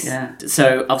 nice. Yeah.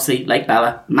 So obviously Lake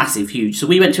Bella, massive, huge. So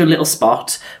we went to a little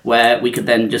spot where we could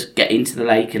then just get into the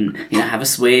lake and have a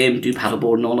swim, do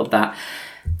paddleboard and all of that.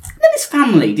 And then this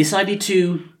family decided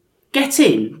to get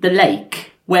in the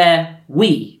lake where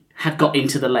we had got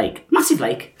into the lake. Massive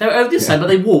lake. They were over this side, but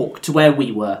they walked to where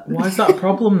we were. Why is that a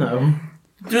problem, though?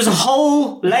 There was a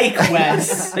whole lake where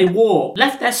they walked,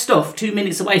 left their stuff 2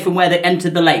 minutes away from where they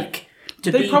entered the lake.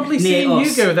 They probably near seen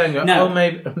us. you go then. Go, No. Oh,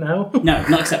 maybe no. No,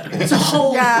 not acceptable. It's a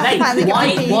whole Yeah, finally lake. get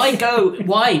my piece. Why go?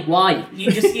 Why?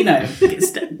 You just,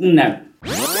 no.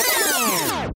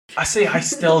 I see. I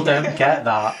still don't get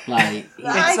that. Like,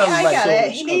 I get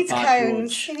it. He needs bad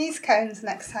cones. George. He needs cones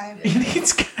next time.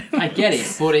 I get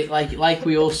it, but it like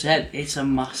we all said, it's a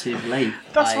massive lake.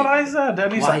 That's Like, what I said.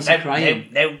 And he's why like, is he crying?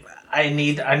 no, I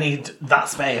need that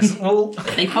space. Well,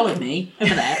 They followed me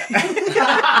over there.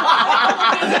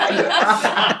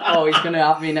 Oh, he's gonna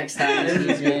have me next time.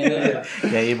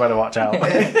 yeah, you better watch out.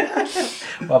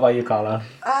 What about you, Carla?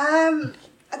 I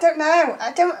don't know.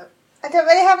 I don't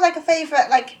really have like a favourite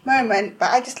like moment,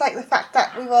 but I just like the fact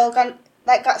that we've all got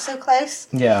so close,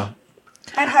 Yeah.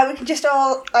 and how we can just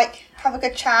all like have a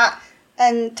good chat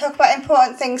and talk about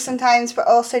important things sometimes, but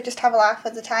also just have a laugh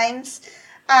at the times.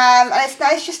 And it's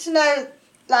nice just to know,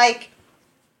 like,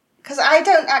 because I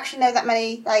don't actually know that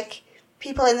many like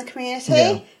people in the community.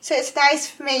 Yeah. So it's nice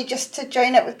for me just to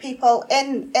join up with people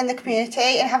in the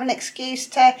community and have an excuse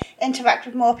to interact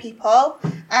with more people.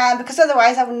 Because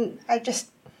otherwise I'd just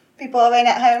be boring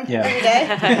at home every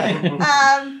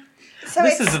day. So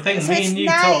this is the thing. Me and you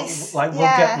nice. talk.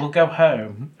 Like we'll go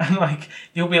home, and like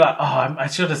you'll be like, "Oh, I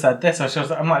should have said this. I should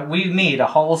have." I'm like, we need a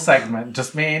whole segment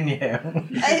just me and you.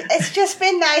 It's just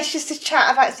been nice just to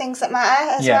chat about things that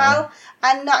matter as well,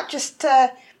 and not just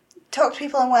to talk to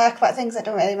people and work about things that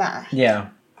don't really matter. Yeah.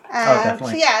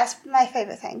 Definitely. So yeah, that's my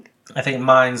favourite thing. I think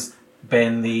mine's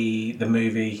been the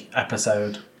movie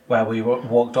episode where we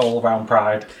walked all around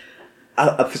Pride.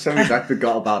 For some reason, I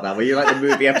forgot about that. When you like the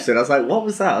movie episode, I was like, "What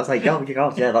was that?" I was like, "Oh my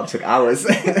god, yeah, that took hours."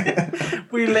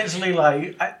 We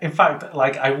literally in fact,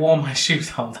 I wore my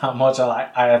shoes out that much. I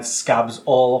had scabs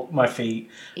all my feet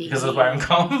because I was wearing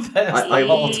Converse the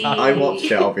whole time. I watched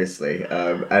it obviously,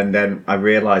 and then I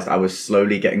realised I was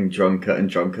slowly getting drunker and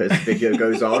drunker as the video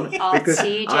goes on. Because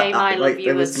TJ, my love, you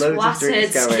there were was loads of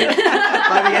drinks twatted. going.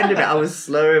 By the end of it, I was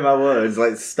slurring my words,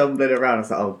 like stumbling around. I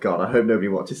was like, "Oh god, I hope nobody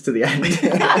watches to the end."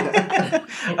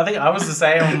 I think I was the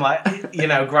same. I'm like,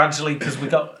 gradually because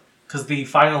the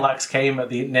final acts came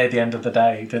near the end of the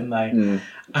day, didn't they? Mm.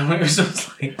 And it was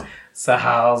just like, so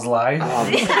how's life?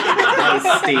 I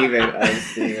was Stephen.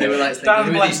 They were like,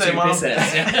 Dan, bless him,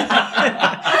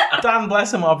 Dan,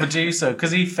 bless him, our producer,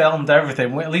 because he filmed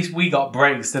everything. At least we got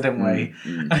breaks, didn't we?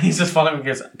 And he's just following me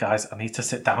and goes, guys, I need to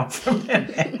sit down for a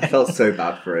minute. I felt so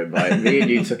bad for him. Like, me and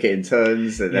you took it in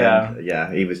turns, and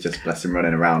then, he was just, bless him,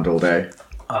 running around all day.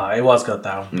 It was good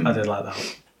though. I did like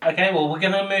that. Okay, well, we're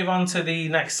going to move on to the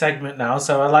next segment now.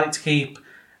 So I like to keep,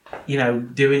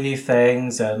 doing new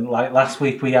things. And like last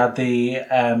week we had the,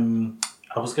 I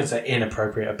was going to say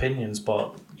inappropriate opinions,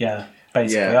 but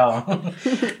basically are.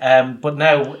 But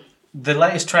no, the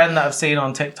latest trend that I've seen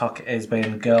on TikTok has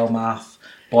been girl math,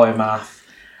 boy math,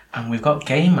 and we've got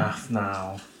gay math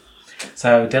now.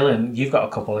 So, Dylan, you've got a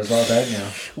couple as well, don't you?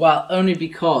 Well, only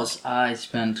because I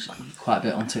spend quite a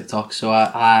bit on TikTok, so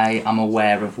I am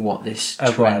aware of what this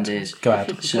trend is. Go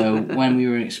ahead. So, when we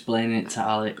were explaining it to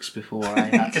Alex before, I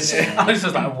had to say... I was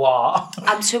just like, what?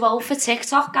 I'm too old for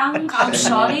TikTok, gang. I'm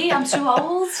sorry, I'm too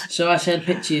old. So I said,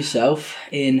 picture yourself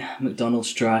in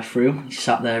McDonald's drive-thru. You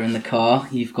sat there in the car,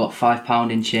 you've got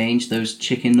 £5 in change. Those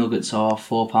chicken nuggets are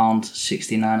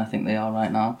 £4.69, I think they are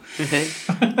right now.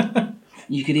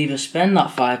 You could either spend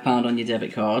that £5 on your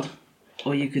debit card,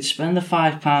 or you could spend the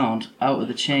 £5 out of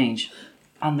the change,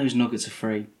 and those nuggets are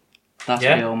free. That's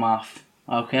real math.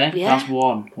 Okay? Yeah. That's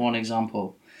one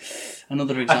example.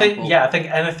 Another example. I think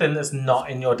anything that's not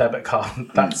in your debit card,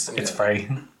 it's free.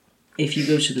 If you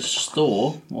go to the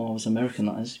store, or it was American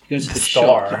that is, if you go to the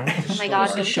store. shop. Oh my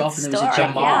god, The shop, and there was store, a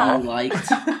jacket yeah. you liked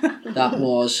that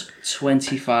was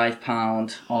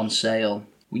 £25 on sale.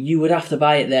 You would have to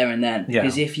buy it there and then.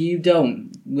 Because if you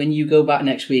don't, when you go back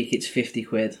next week, it's 50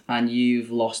 quid and you've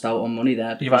lost out on money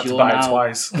there. You've had to buy it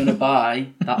twice. Going to buy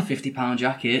that £50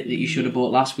 jacket that you should have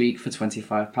bought last week for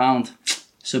 £25.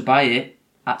 So buy it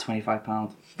at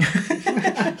 £25.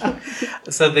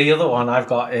 So the other one I've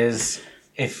got is,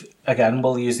 again,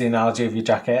 we'll use the analogy of your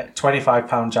jacket,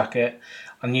 £25 jacket,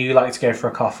 and you like to go for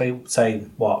a coffee, say,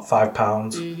 £5?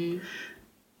 Mm-hmm.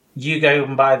 You go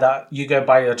and buy that, you go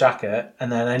buy your jacket, and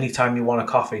then anytime you want a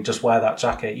coffee, just wear that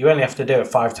jacket. You only have to do it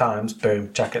 5 times,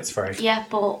 boom, jacket's free. Yeah,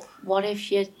 but what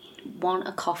if you want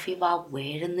a coffee while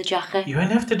wearing the jacket? You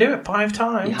only have to do it 5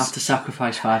 times. You have to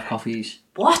sacrifice 5 coffees.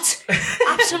 What?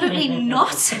 Absolutely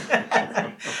not.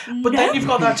 But then you've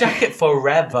got that jacket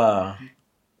forever.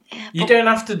 Yeah, You don't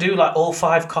have to do all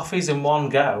 5 coffees in one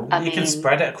go. I You can mean-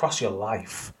 spread it across your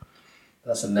life.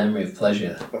 That's a memory of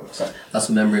pleasure. That's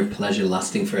a memory of pleasure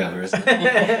lasting forever, isn't it?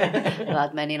 I've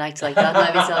had many nights like that,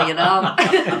 let me tell you now.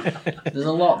 There's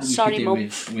a lot that you Sorry, could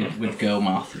do Mum. with girl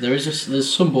math.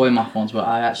 There's some boy math ones, but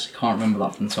I actually can't remember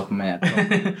that from the top of my head.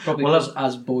 Probably Well, because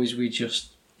as boys we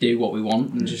just do what we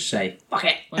want and just say, fuck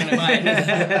it, we're going to buy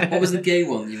it. What was the gay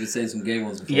one? You were saying some gay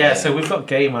ones before. Yeah, so we've got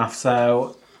gay math.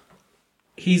 So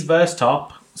he's verse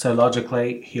top, so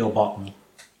logically heel bottom.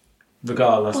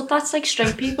 Regardless. But that's like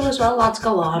straight people as well. Lads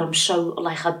go, I'm so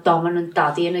like a dominant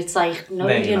daddy, and it's like, no,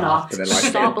 No, you're not. They're like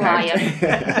Stop lying.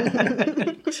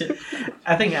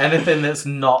 I think anything that's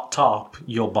not top,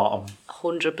 you're bottom.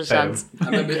 100%.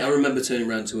 I remember turning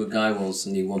around to a guy once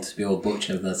and he wanted to be all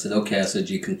butcher, and I said, okay, I said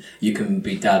you can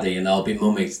be daddy and I'll be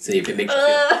mummy to see if it makes you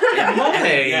feel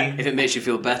Mummy? Yeah, if it makes you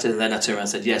feel better. And then I turned around and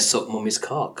said, yes, suck mummy's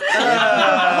cock. Oh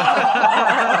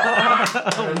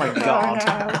my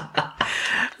god.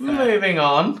 Moving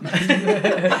on.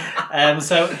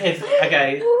 So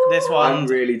this one. I'm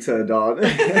really turned on.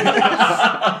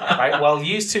 Right, well,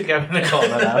 you two go in the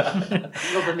corner now.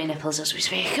 Rubbing my nipples as we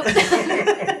speak.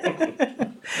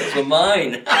 Those were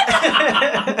mine.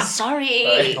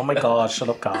 Sorry. Oh my god, shut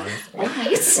up, Karen.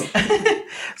 Nice.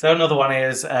 So another one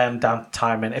is down to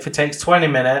timing. If it takes 20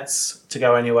 minutes to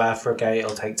go anywhere for a gate,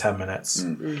 it'll take 10 minutes.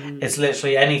 It's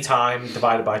literally any time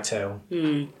divided by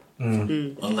 2.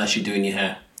 Unless you're doing your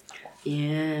hair.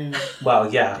 Yeah.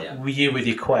 Well, yeah. You with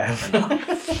your quiff.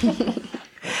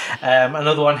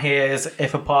 Another one here is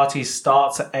if a party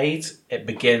starts at 8, it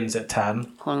begins at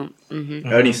 10. It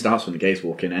only starts when the gays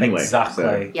walk in anyway.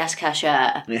 Exactly. Yes,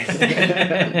 Kesha.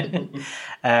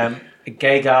 A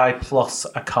gay guy plus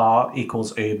a car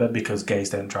equals Uber because gays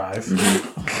don't drive.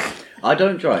 I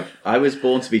don't drive. I was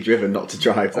born to be driven, not to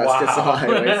drive. That's just how I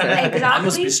always say. Exactly. I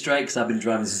must be straight because I've been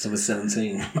driving since I was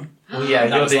 17. Well, yeah,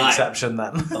 That you're was the like- exception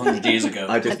then. 100 years ago.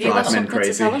 I just Have you got drive men something to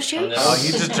crazy. tell us, Jace? Oh,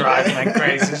 you just drive men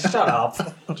crazy. Shut up.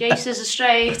 Jace is a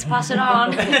straight. Pass it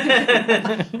on.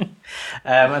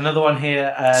 Another one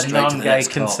here. Straight to the Non-gay next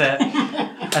can cop. sit.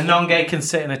 A non-gay can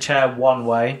sit in a chair one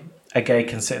way. A gay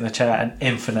can sit in a chair an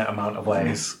infinite amount of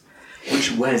ways.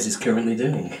 Which Wes is currently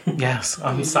doing. Yes,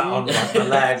 I'm sat on like, my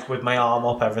leg with my arm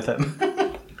up, everything.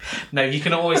 No, you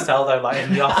can always tell though, like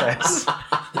in the office.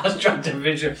 I was trying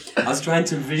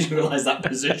to visualise that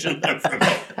position though for a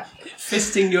bit.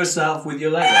 Fisting yourself with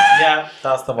your leg. Yeah,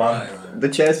 that's the one. The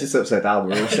chair's just upside down.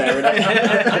 We're all sharing it.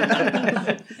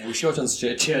 Yeah, we're short on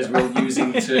chairs. We're all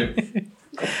using two.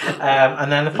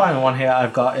 And then the final one here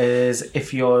I've got is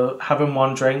if you're having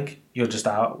one drink, you're just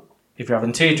out. If you're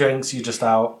having 2 drinks, you're just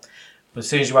out. But as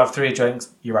soon as you have 3 drinks,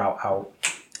 you're out.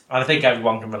 And I think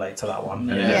everyone can relate to that one. And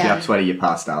then if you have 20, you're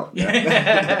passed out. No,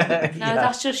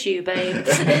 that's just you, babe.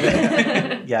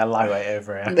 Yeah, lightweight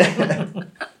over here.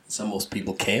 So most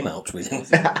people came out with it.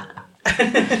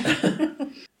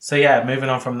 So yeah, moving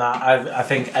on from that, I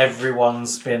think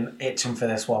everyone's been itching for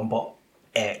this one, but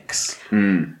X.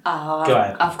 Oh, Go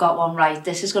ahead. I've got one right.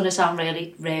 This is going to sound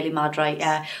really, really mad, right?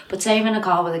 Yeah. But say I'm in a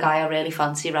car with a guy I really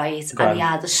fancy, right? Go And on.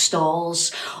 yeah, the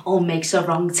stalls or makes a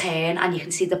wrong turn and you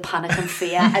can see the panic and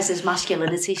fear as his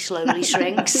masculinity slowly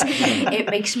shrinks. It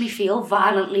makes me feel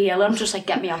violently ill. I'm just like,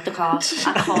 get me out the car.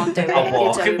 I can't do it. I'll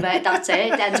walk. It's over. That's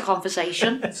it. End of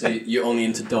conversation. So you're only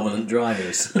into dominant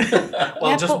drivers.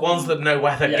 Well, just but- ones that know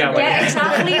where they're going. Yeah,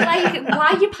 exactly. Like,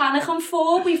 why are you panicking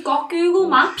for? We've got Google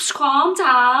Maps. Calm down.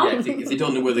 Yeah, if they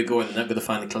don't know where they're going, they're not going to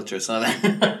find the clitoris, are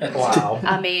they? Wow.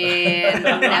 I mean,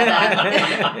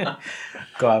 never.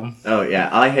 Go on. Oh, yeah.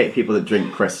 I hate people that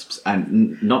drink crisps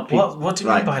and not people. What do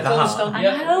you mean by that? I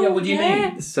know, what do you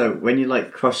mean? So when you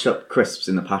like crush up crisps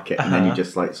in the packet and then you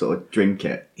just like sort of drink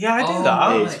it, Yeah, I do Oh,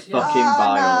 that. it's fucking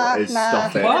vile.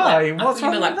 Stop it. Why? I What's thought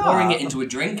you wrong meant with like pouring that? it into a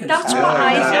drink and That's stuff. what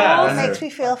I no, thought. It makes me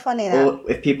feel funny now.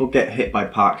 Or if people get hit by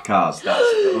parked cars, that's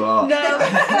No,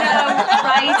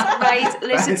 right. Listen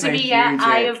That to is me, a yeah. huge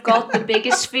I ick. have got the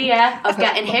biggest fear of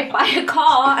getting hit by a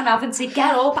car and having to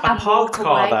get up and parked walk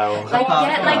car, away. though. Like, parked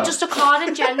yeah, car. like just a car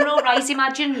in general, right?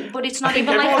 Imagine, but it's not even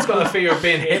like. Everyone's got the fear of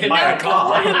being hit by a What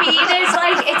car. I mean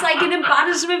is it's like an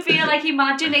embarrassment feel. Like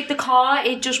imagine the car,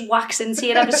 it just whacks into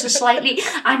you ever so slightly,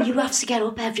 and you have to get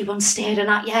up. Everyone's staring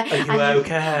at you. Are you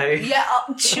okay? Yeah,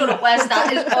 shut up. Where's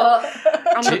that?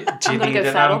 I'm Do I'm you gonna need go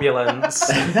an feral. ambulance?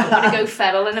 I'm gonna go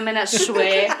feral in a minute. I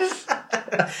swear.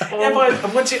 Yeah,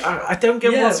 but I don't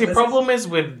get Yeah, what your but- problem is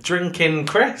with drinking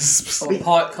crisps. Or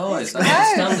parked cars. I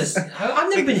don't understand this. I've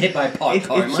never been hit by a parked if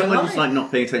car in my someone's life. like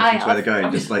not paying attention I to where they're have.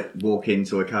 going, just like walk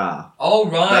into a car. Oh,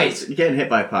 right. You're getting hit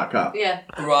by a parked car. Yeah.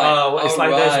 Right. Oh, it's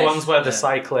like right. those ones where they're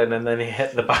cycling and then he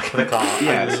hit the back of the car.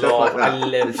 Yeah, I stuff like that. I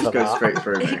live It for just goes that. straight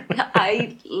through me.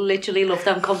 I literally love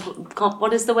them.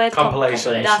 What is the word?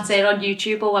 Compilations. That's it on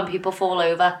YouTube or when people fall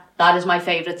over. That is my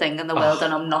favourite thing in the world,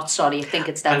 and I'm not sorry. I think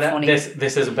it's dead And funny.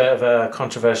 this is a bit of a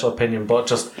controversial opinion, but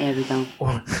just Here we go.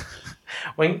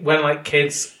 when like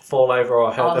kids fall over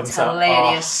or hurt Oh, it's themselves,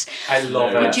 hilarious. I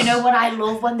love But it. But you know what I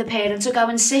love when the parents are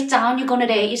going, sit down, you're going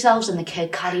to hurt yourselves, and the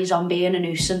kid carries on being a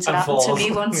nuisance. It And happened to falls.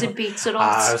 me once in Pizza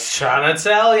I Hut. was trying to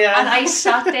tell you. And I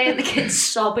sat there, the kid's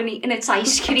sobbing, eating its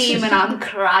ice cream, and I'm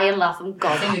crying, laughing.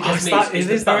 I think God. it gets it's me that- is it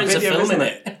the is that parents are video, filming isn't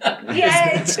it.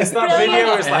 Yeah, it's It's that brilliant.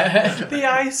 video. It's like the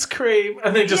ice cream,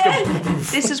 and they just Yeah. go.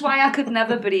 This is why I could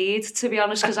never breathe, to be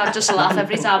honest, because I just laugh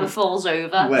every time it falls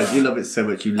over. Wes, you love it so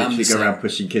much you literally go so- around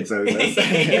pushing kids over.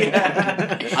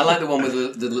 I like the one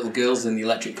with the little girls in the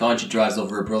electric car and she drives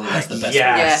over her brother. That's the best one.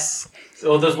 Yes.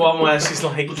 Or there's one where she's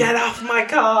like, "Get off my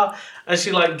car," and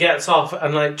she like gets off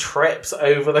and like trips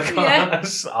over the car. Yeah.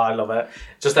 I love it.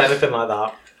 Just anything like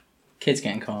that. Kids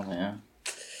getting calmer,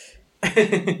 yeah.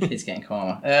 Kids getting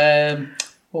calmer.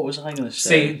 What was I going to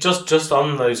say? See, just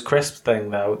on those crisps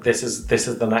thing though, this is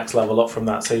the next level up from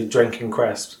that. So you're drinking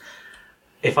crisps.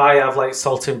 If I have like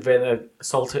salted vinegar, yes.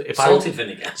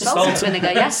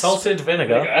 Salted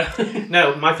vinegar.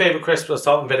 No, my favourite crisps are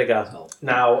salt and vinegar.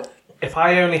 Now, if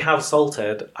I only have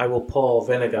salted, I will pour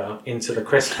vinegar into the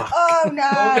crisp pack. Oh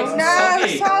no,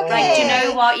 soggy. Right, do you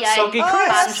know what? Yeah, Soggy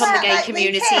banned crisps. from the gay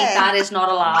community. That is not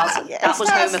allowed. That was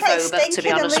homophobic, to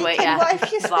be honest with you. What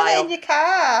if you spill it in your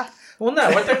car? Well, no,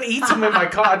 I don't eat them in my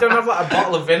car. I don't have like a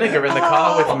bottle of vinegar in the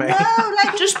car with me. No,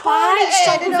 like Just buy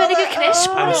salt and vinegar crisps.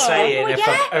 I'm saying if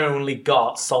yeah. I've only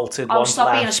got salted I'll ones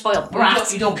stop being a left. spoiled Well,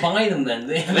 brat. you don't buy them then,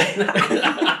 do you?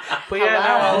 But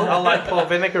yeah, no, I'll like pour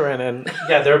vinegar in, and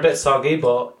yeah, they're a bit soggy,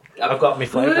 but I've got my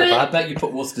flavour I back. bet you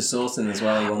put Worcester sauce in as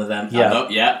well. You're one of them.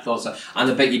 Yeah. Thought so. And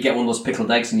I bet you get one of those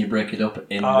pickled eggs and you break it up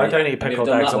in. Oh, I don't eat Have you pickled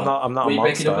done eggs. that I'm one? not Will a you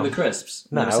break it up monster. with the crisps?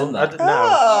 No, Never seen that.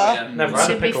 Never had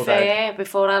To a be pickled egg. fair,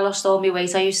 before I lost all my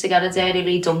weight, I used to get a Dairy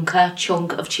Lee Dunker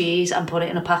chunk of cheese and put it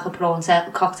in a pack of prawn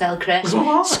cocktail crisps,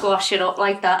 squash it up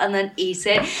like that, and then eat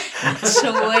it.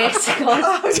 Swear to God.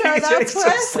 Oh no, that's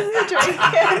worse than the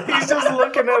drinking. He's just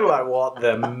looking at it like, what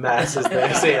the mess is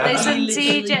this here? Listen, He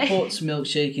literally TJ. puts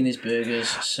milkshake in his burgers,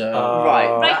 so... Right.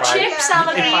 Right, chips, I'll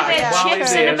agree Yeah. with it. Well,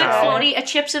 Chips here in a now. McFlurry. A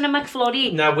chips in a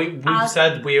McFlurry. No, we've I'll-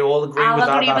 said we all agree I'll with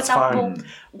that, agree with that's that, fine.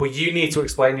 But you need to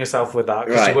explain yourself with that,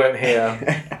 because Right. you weren't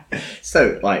here.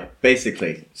 So, like,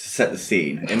 basically, to set the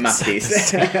scene, in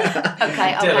Mackey's. Okay,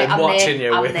 Dylan, I'm watching there.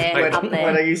 you I'm with, there. like- I'm When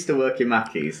I there. used to work in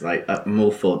Mackey's, like, I'm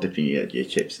all for dipping your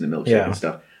chips in the milkshake Yeah. and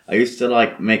stuff. I used to,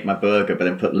 like, make my burger, but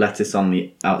then put lettuce on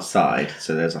the outside,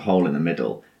 so there's a hole in the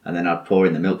middle, and then I'd pour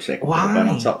in the milkshake and put the bun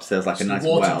on top, so there's like a nice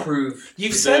well. Waterproof.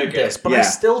 You've the said burger. this, but I Yeah.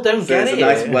 still don't So get there's it. a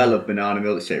nice well of banana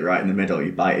milkshake right in the middle.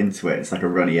 You bite into it. It's like a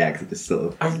runny egg that just sort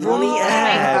of. A runny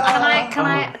Right, egg.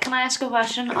 Can I ask a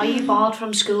question? Are you barred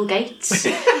from school gates?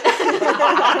 Check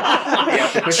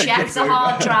the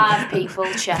hard drive, people.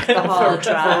 Check the hard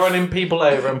For drive. running people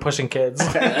over and pushing kids.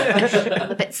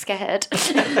 I'm a bit scared.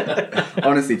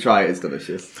 Honestly, try it. It's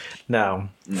delicious. No.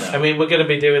 I mean, we're going to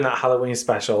be doing that Halloween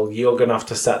special. You're going to have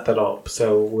to set that up,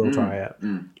 so we'll try it.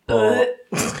 But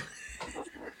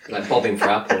Like bobbing for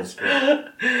apples.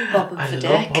 Bobbing I for love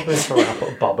dick. bobbing for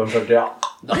apple, bobbing for dick.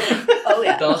 Oh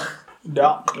yeah.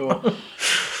 Yeah.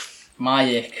 My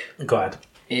ick, Go ahead.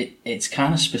 it's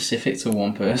kind of specific to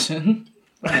one person.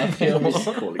 I feel I'm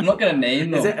not going to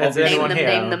name them. Is there Name anyone them, here?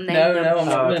 name them, name No, them. no, I'm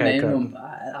not Oh, going to okay, name cool. them.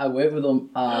 I work with them.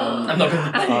 I'm not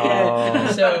going to.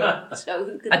 Oh. So So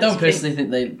who could I don't this be?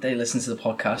 personally think they listen to the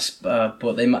podcast, but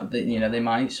they might, they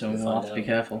might. So we'll have to be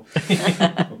careful.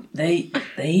 They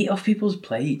eat off people's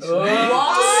plates. Oh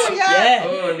yeah. Yeah.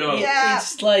 Oh no. Yeah.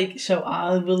 It's like, so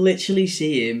I will literally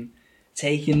see him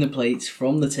taking the plates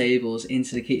from the tables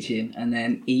into the kitchen and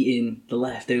then eating the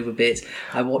leftover bits.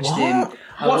 I watched him.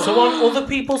 What? So on other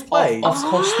people's plates? Off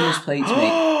customers' plates, mate.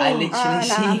 I literally Oh,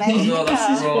 see no, mate. him. No,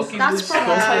 that's gross. That's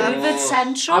probably COVID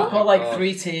central. I've got like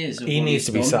 3 tiers of He what needs he's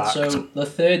to be done. sacked. So the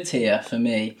third tier for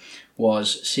me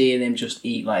was seeing him just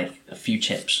eat like a few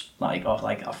chips. Like I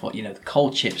thought, the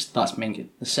cold chips, that's minging.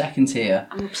 The second tier,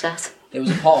 I'm upset. there was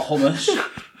a pot of hummus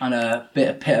and a bit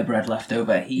of pita bread left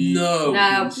over. He No.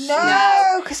 No.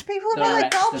 No, because people the are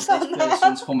like rest of gobs this on them.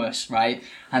 person's hummus, right?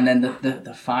 And then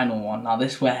the final one. Now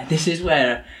this is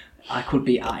where I could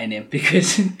be atting him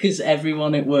because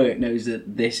everyone at work knows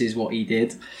that this is what he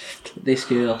did. This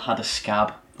girl had a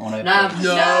scab on her No. face.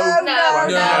 No.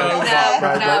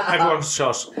 Right, everyone's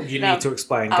shush. You No. need to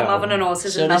explain. I'm Go having on. an So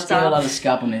autism this girl had meltdown. a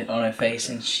scab on her face,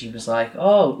 and she was like,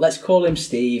 "Oh, let's call him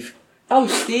Steve." Oh,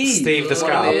 Steve. Steve the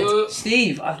scab.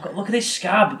 Steve, look at this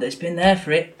scab that's been there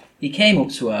for it. He came up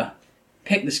to her,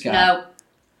 picked the scab, No.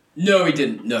 No, he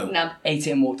didn't. No. No. ate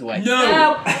it, and walked away. No.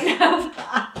 No.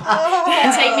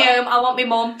 Take me home. I want me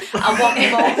mum.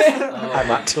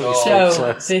 I'm actually So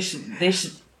speechless.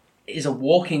 this is a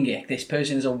walking ick. This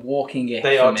person is a walking ick.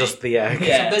 They for are me. just the egg.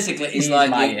 Yeah. So basically, it's He's like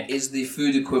my it is the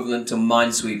food equivalent to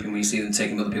minesweeping when you see them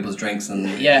taking other people's drinks and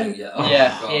Yeah. Oh,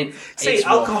 Yeah. God. See, It's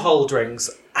alcohol drinks,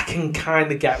 I can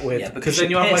kind of get with, Yeah, but because you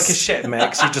then you have like a piss. shit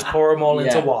mix, you just pour them all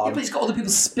into Yeah. one. Yeah, but it's got other people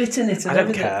spit in it. And I don't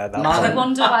everything. care. That's Man. I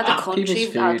wonder why the country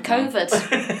People's had food,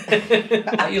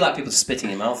 COVID. You like people spitting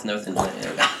in your mouth and everything. Like,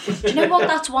 Do you know what?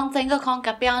 That's one thing I can't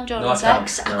get behind during No, I can't.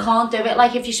 sex. No. I can't do it.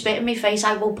 Like if you spit in my face,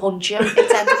 I will punch you.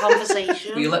 It's end of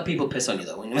conversation. Well, you let people piss on you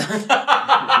though. When you Only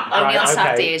Right, on okay.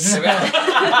 Saturdays. Only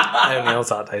on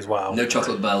Saturdays, wow. no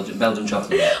chocolate Belgian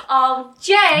chocolate. Oh,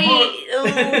 Jay!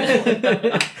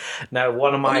 Ooh. No,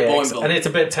 one of my Only eggs, Boinville. and it's a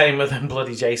bit tamer than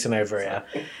bloody Jason over here.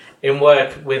 In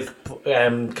work with,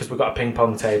 because we've got a ping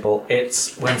pong table,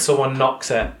 it's when someone knocks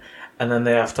it, and then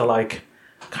they have to like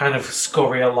kind of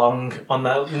scurry along on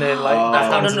their left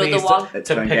I've got hands and another knees one.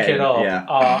 to pick it up.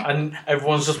 Yeah. And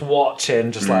everyone's just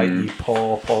watching, just like, you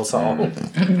poor soul.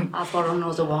 I've got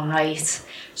another one, right?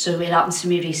 So it happened to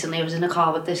me recently. I was in a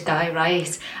car with this guy,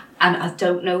 right? And I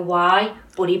don't know why,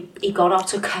 but he got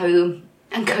out a comb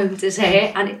and combed his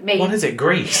hair, and it made... What is it,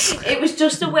 grease? It was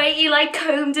just the way he, like,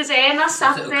 combed his hair, and I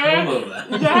sat Was it a there. comb over?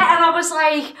 Yeah, and I was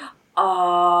like...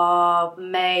 Oh,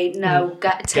 mate, no,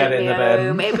 take in me the bin.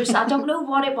 home. It was, I don't know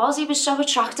what it was. He was so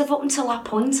attractive up until that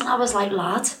point, and I was like,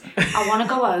 lad, I want to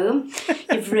go home.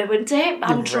 You've ruined it.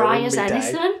 I'm dry ruined as me day.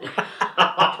 anything.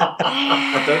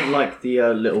 I don't like the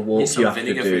little walk Need some you have to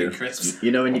vinegar for your do. crisps.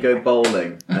 You know when you go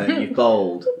bowling and then you've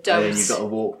bowled and then Don't. you've got to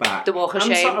walk back. The walk of I'm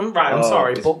shame.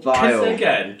 sorry, it's but vile.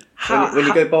 Again, When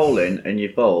you go bowling and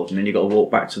you've bowled and then you've got to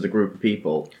walk back to the group of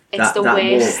people, It's that the walk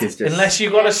worst. is just... unless you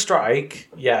got a strike,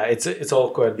 it's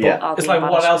awkward. But Yeah. it's like,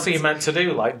 what else are you meant to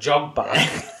do? Like, jog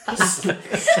back?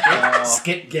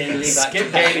 skip gaily back.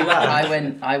 Skip gaily back.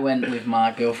 I went with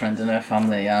my girlfriend and her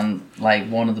family, and like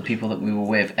one of the people that we were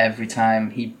with, every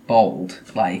time he bowled,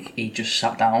 like he just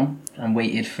sat down and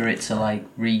waited for it to like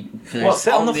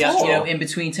Sit on the You floor? know, in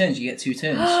between turns, you get 2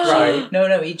 turns. Right.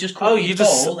 No, he just you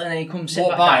just bowl and then he comes sit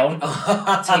walk back back.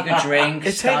 down, take a drink.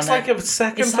 It stand takes there. like a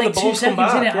second It's for like the 2 ball to come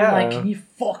seconds, back. innit? Yeah. I'm like, can you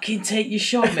fucking take your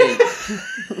shot, mate?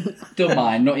 Don't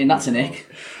mind, not in. That's a Nick.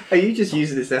 Are you just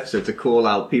using this episode to call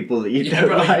out people that you don't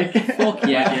right. like? Fuck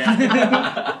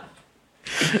yeah.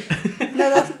 No,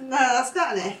 that's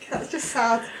not Nick. That's just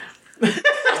sad.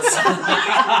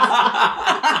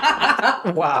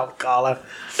 Wow, Carla.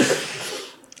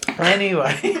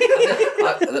 Anyway.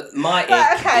 My Right,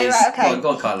 ick okay, is... right, okay. Go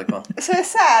on, Kylie, go on. So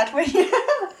it's sad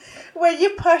when you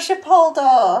push a pole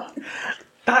door.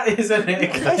 That is an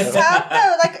ick. It's sad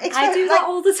though. Like it's I do like, that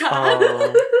all the time.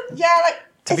 Yeah, like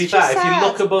To be it's fair, just if you sad.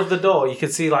 look above the door, you can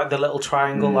see like the little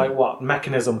triangle,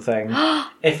 mechanism thing.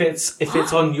 If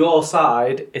it's on your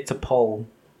side, it's a pole.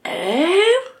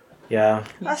 Yeah.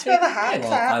 That's never had Well,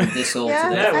 that. I'm this old Yeah.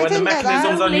 today. Yeah, I when the didn't know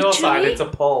mechanism's that. on your side, Literally. it's a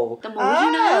pole. The more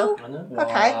you know. I know.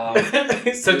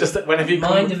 Okay. So just whenever you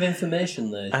Mind come, of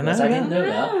information there. I know, I didn't know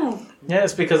that. Oh. yeah,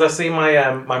 it's because I see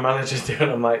my my manager do it.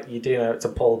 I'm like, you do know it's a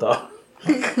pole door.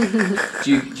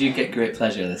 Do you get great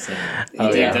pleasure this thing?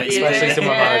 Oh yeah, don't you? especially some of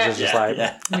my managers just like,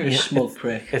 You're a smug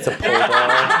prick. it's a pull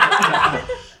door.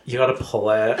 You gotta pull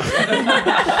it.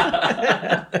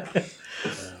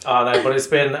 Oh no, but it's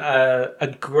been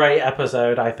a great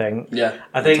episode, I think. Yeah,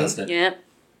 I think- fantastic. Yeah,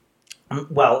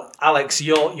 Well, Alex,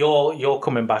 you're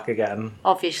coming back again.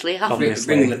 obviously. Obviously.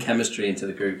 Bringing the chemistry into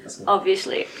the group. That's all.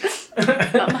 Obviously.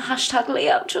 Got my hashtag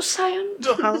Leo, just saying.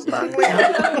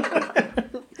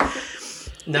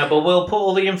 No, but we'll put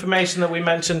all the information that we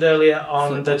mentioned earlier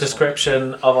on the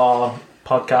description of our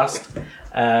podcast.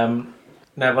 No,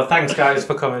 but thanks guys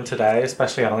for coming today,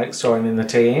 especially Alex joining the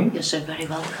team. You're so very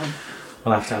welcome.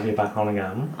 We'll have to have you back on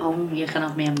again. Oh, you can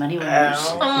have me in many ways.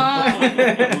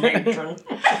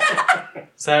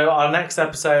 So our next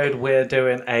episode, we're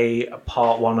doing a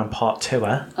part 1 and part 2.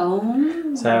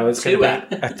 Oh. So it's going to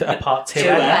be a part 2.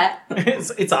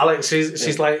 It's Alex.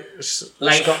 She's like she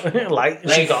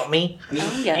got me.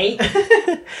 Oh, yeah.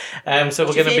 So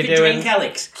we're going to be doing.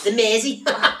 Alex? The Maisie.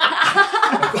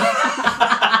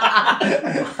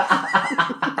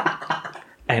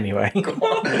 Anyway.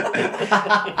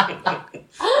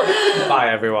 Bye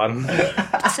everyone.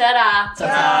 Ta-da.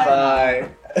 Bye.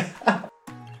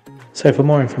 So for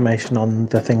more information on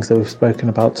the things that we've spoken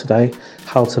about today,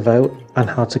 how to vote and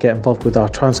how to get involved with our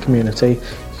trans community, you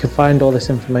can find all this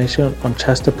information on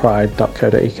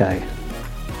chesterpride.co.uk.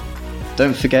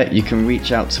 Don't forget you can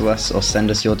reach out to us or send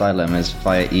us your dilemmas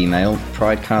via email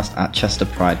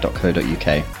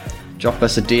pridecast@chesterpride.co.uk. Drop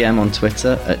us a DM on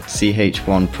Twitter at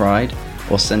ch1pride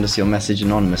or send us your message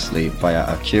anonymously via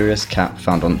our curious cat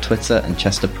found on Twitter, and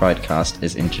Chester Pridecast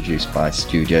is introduced by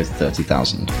Studio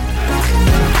 30,000.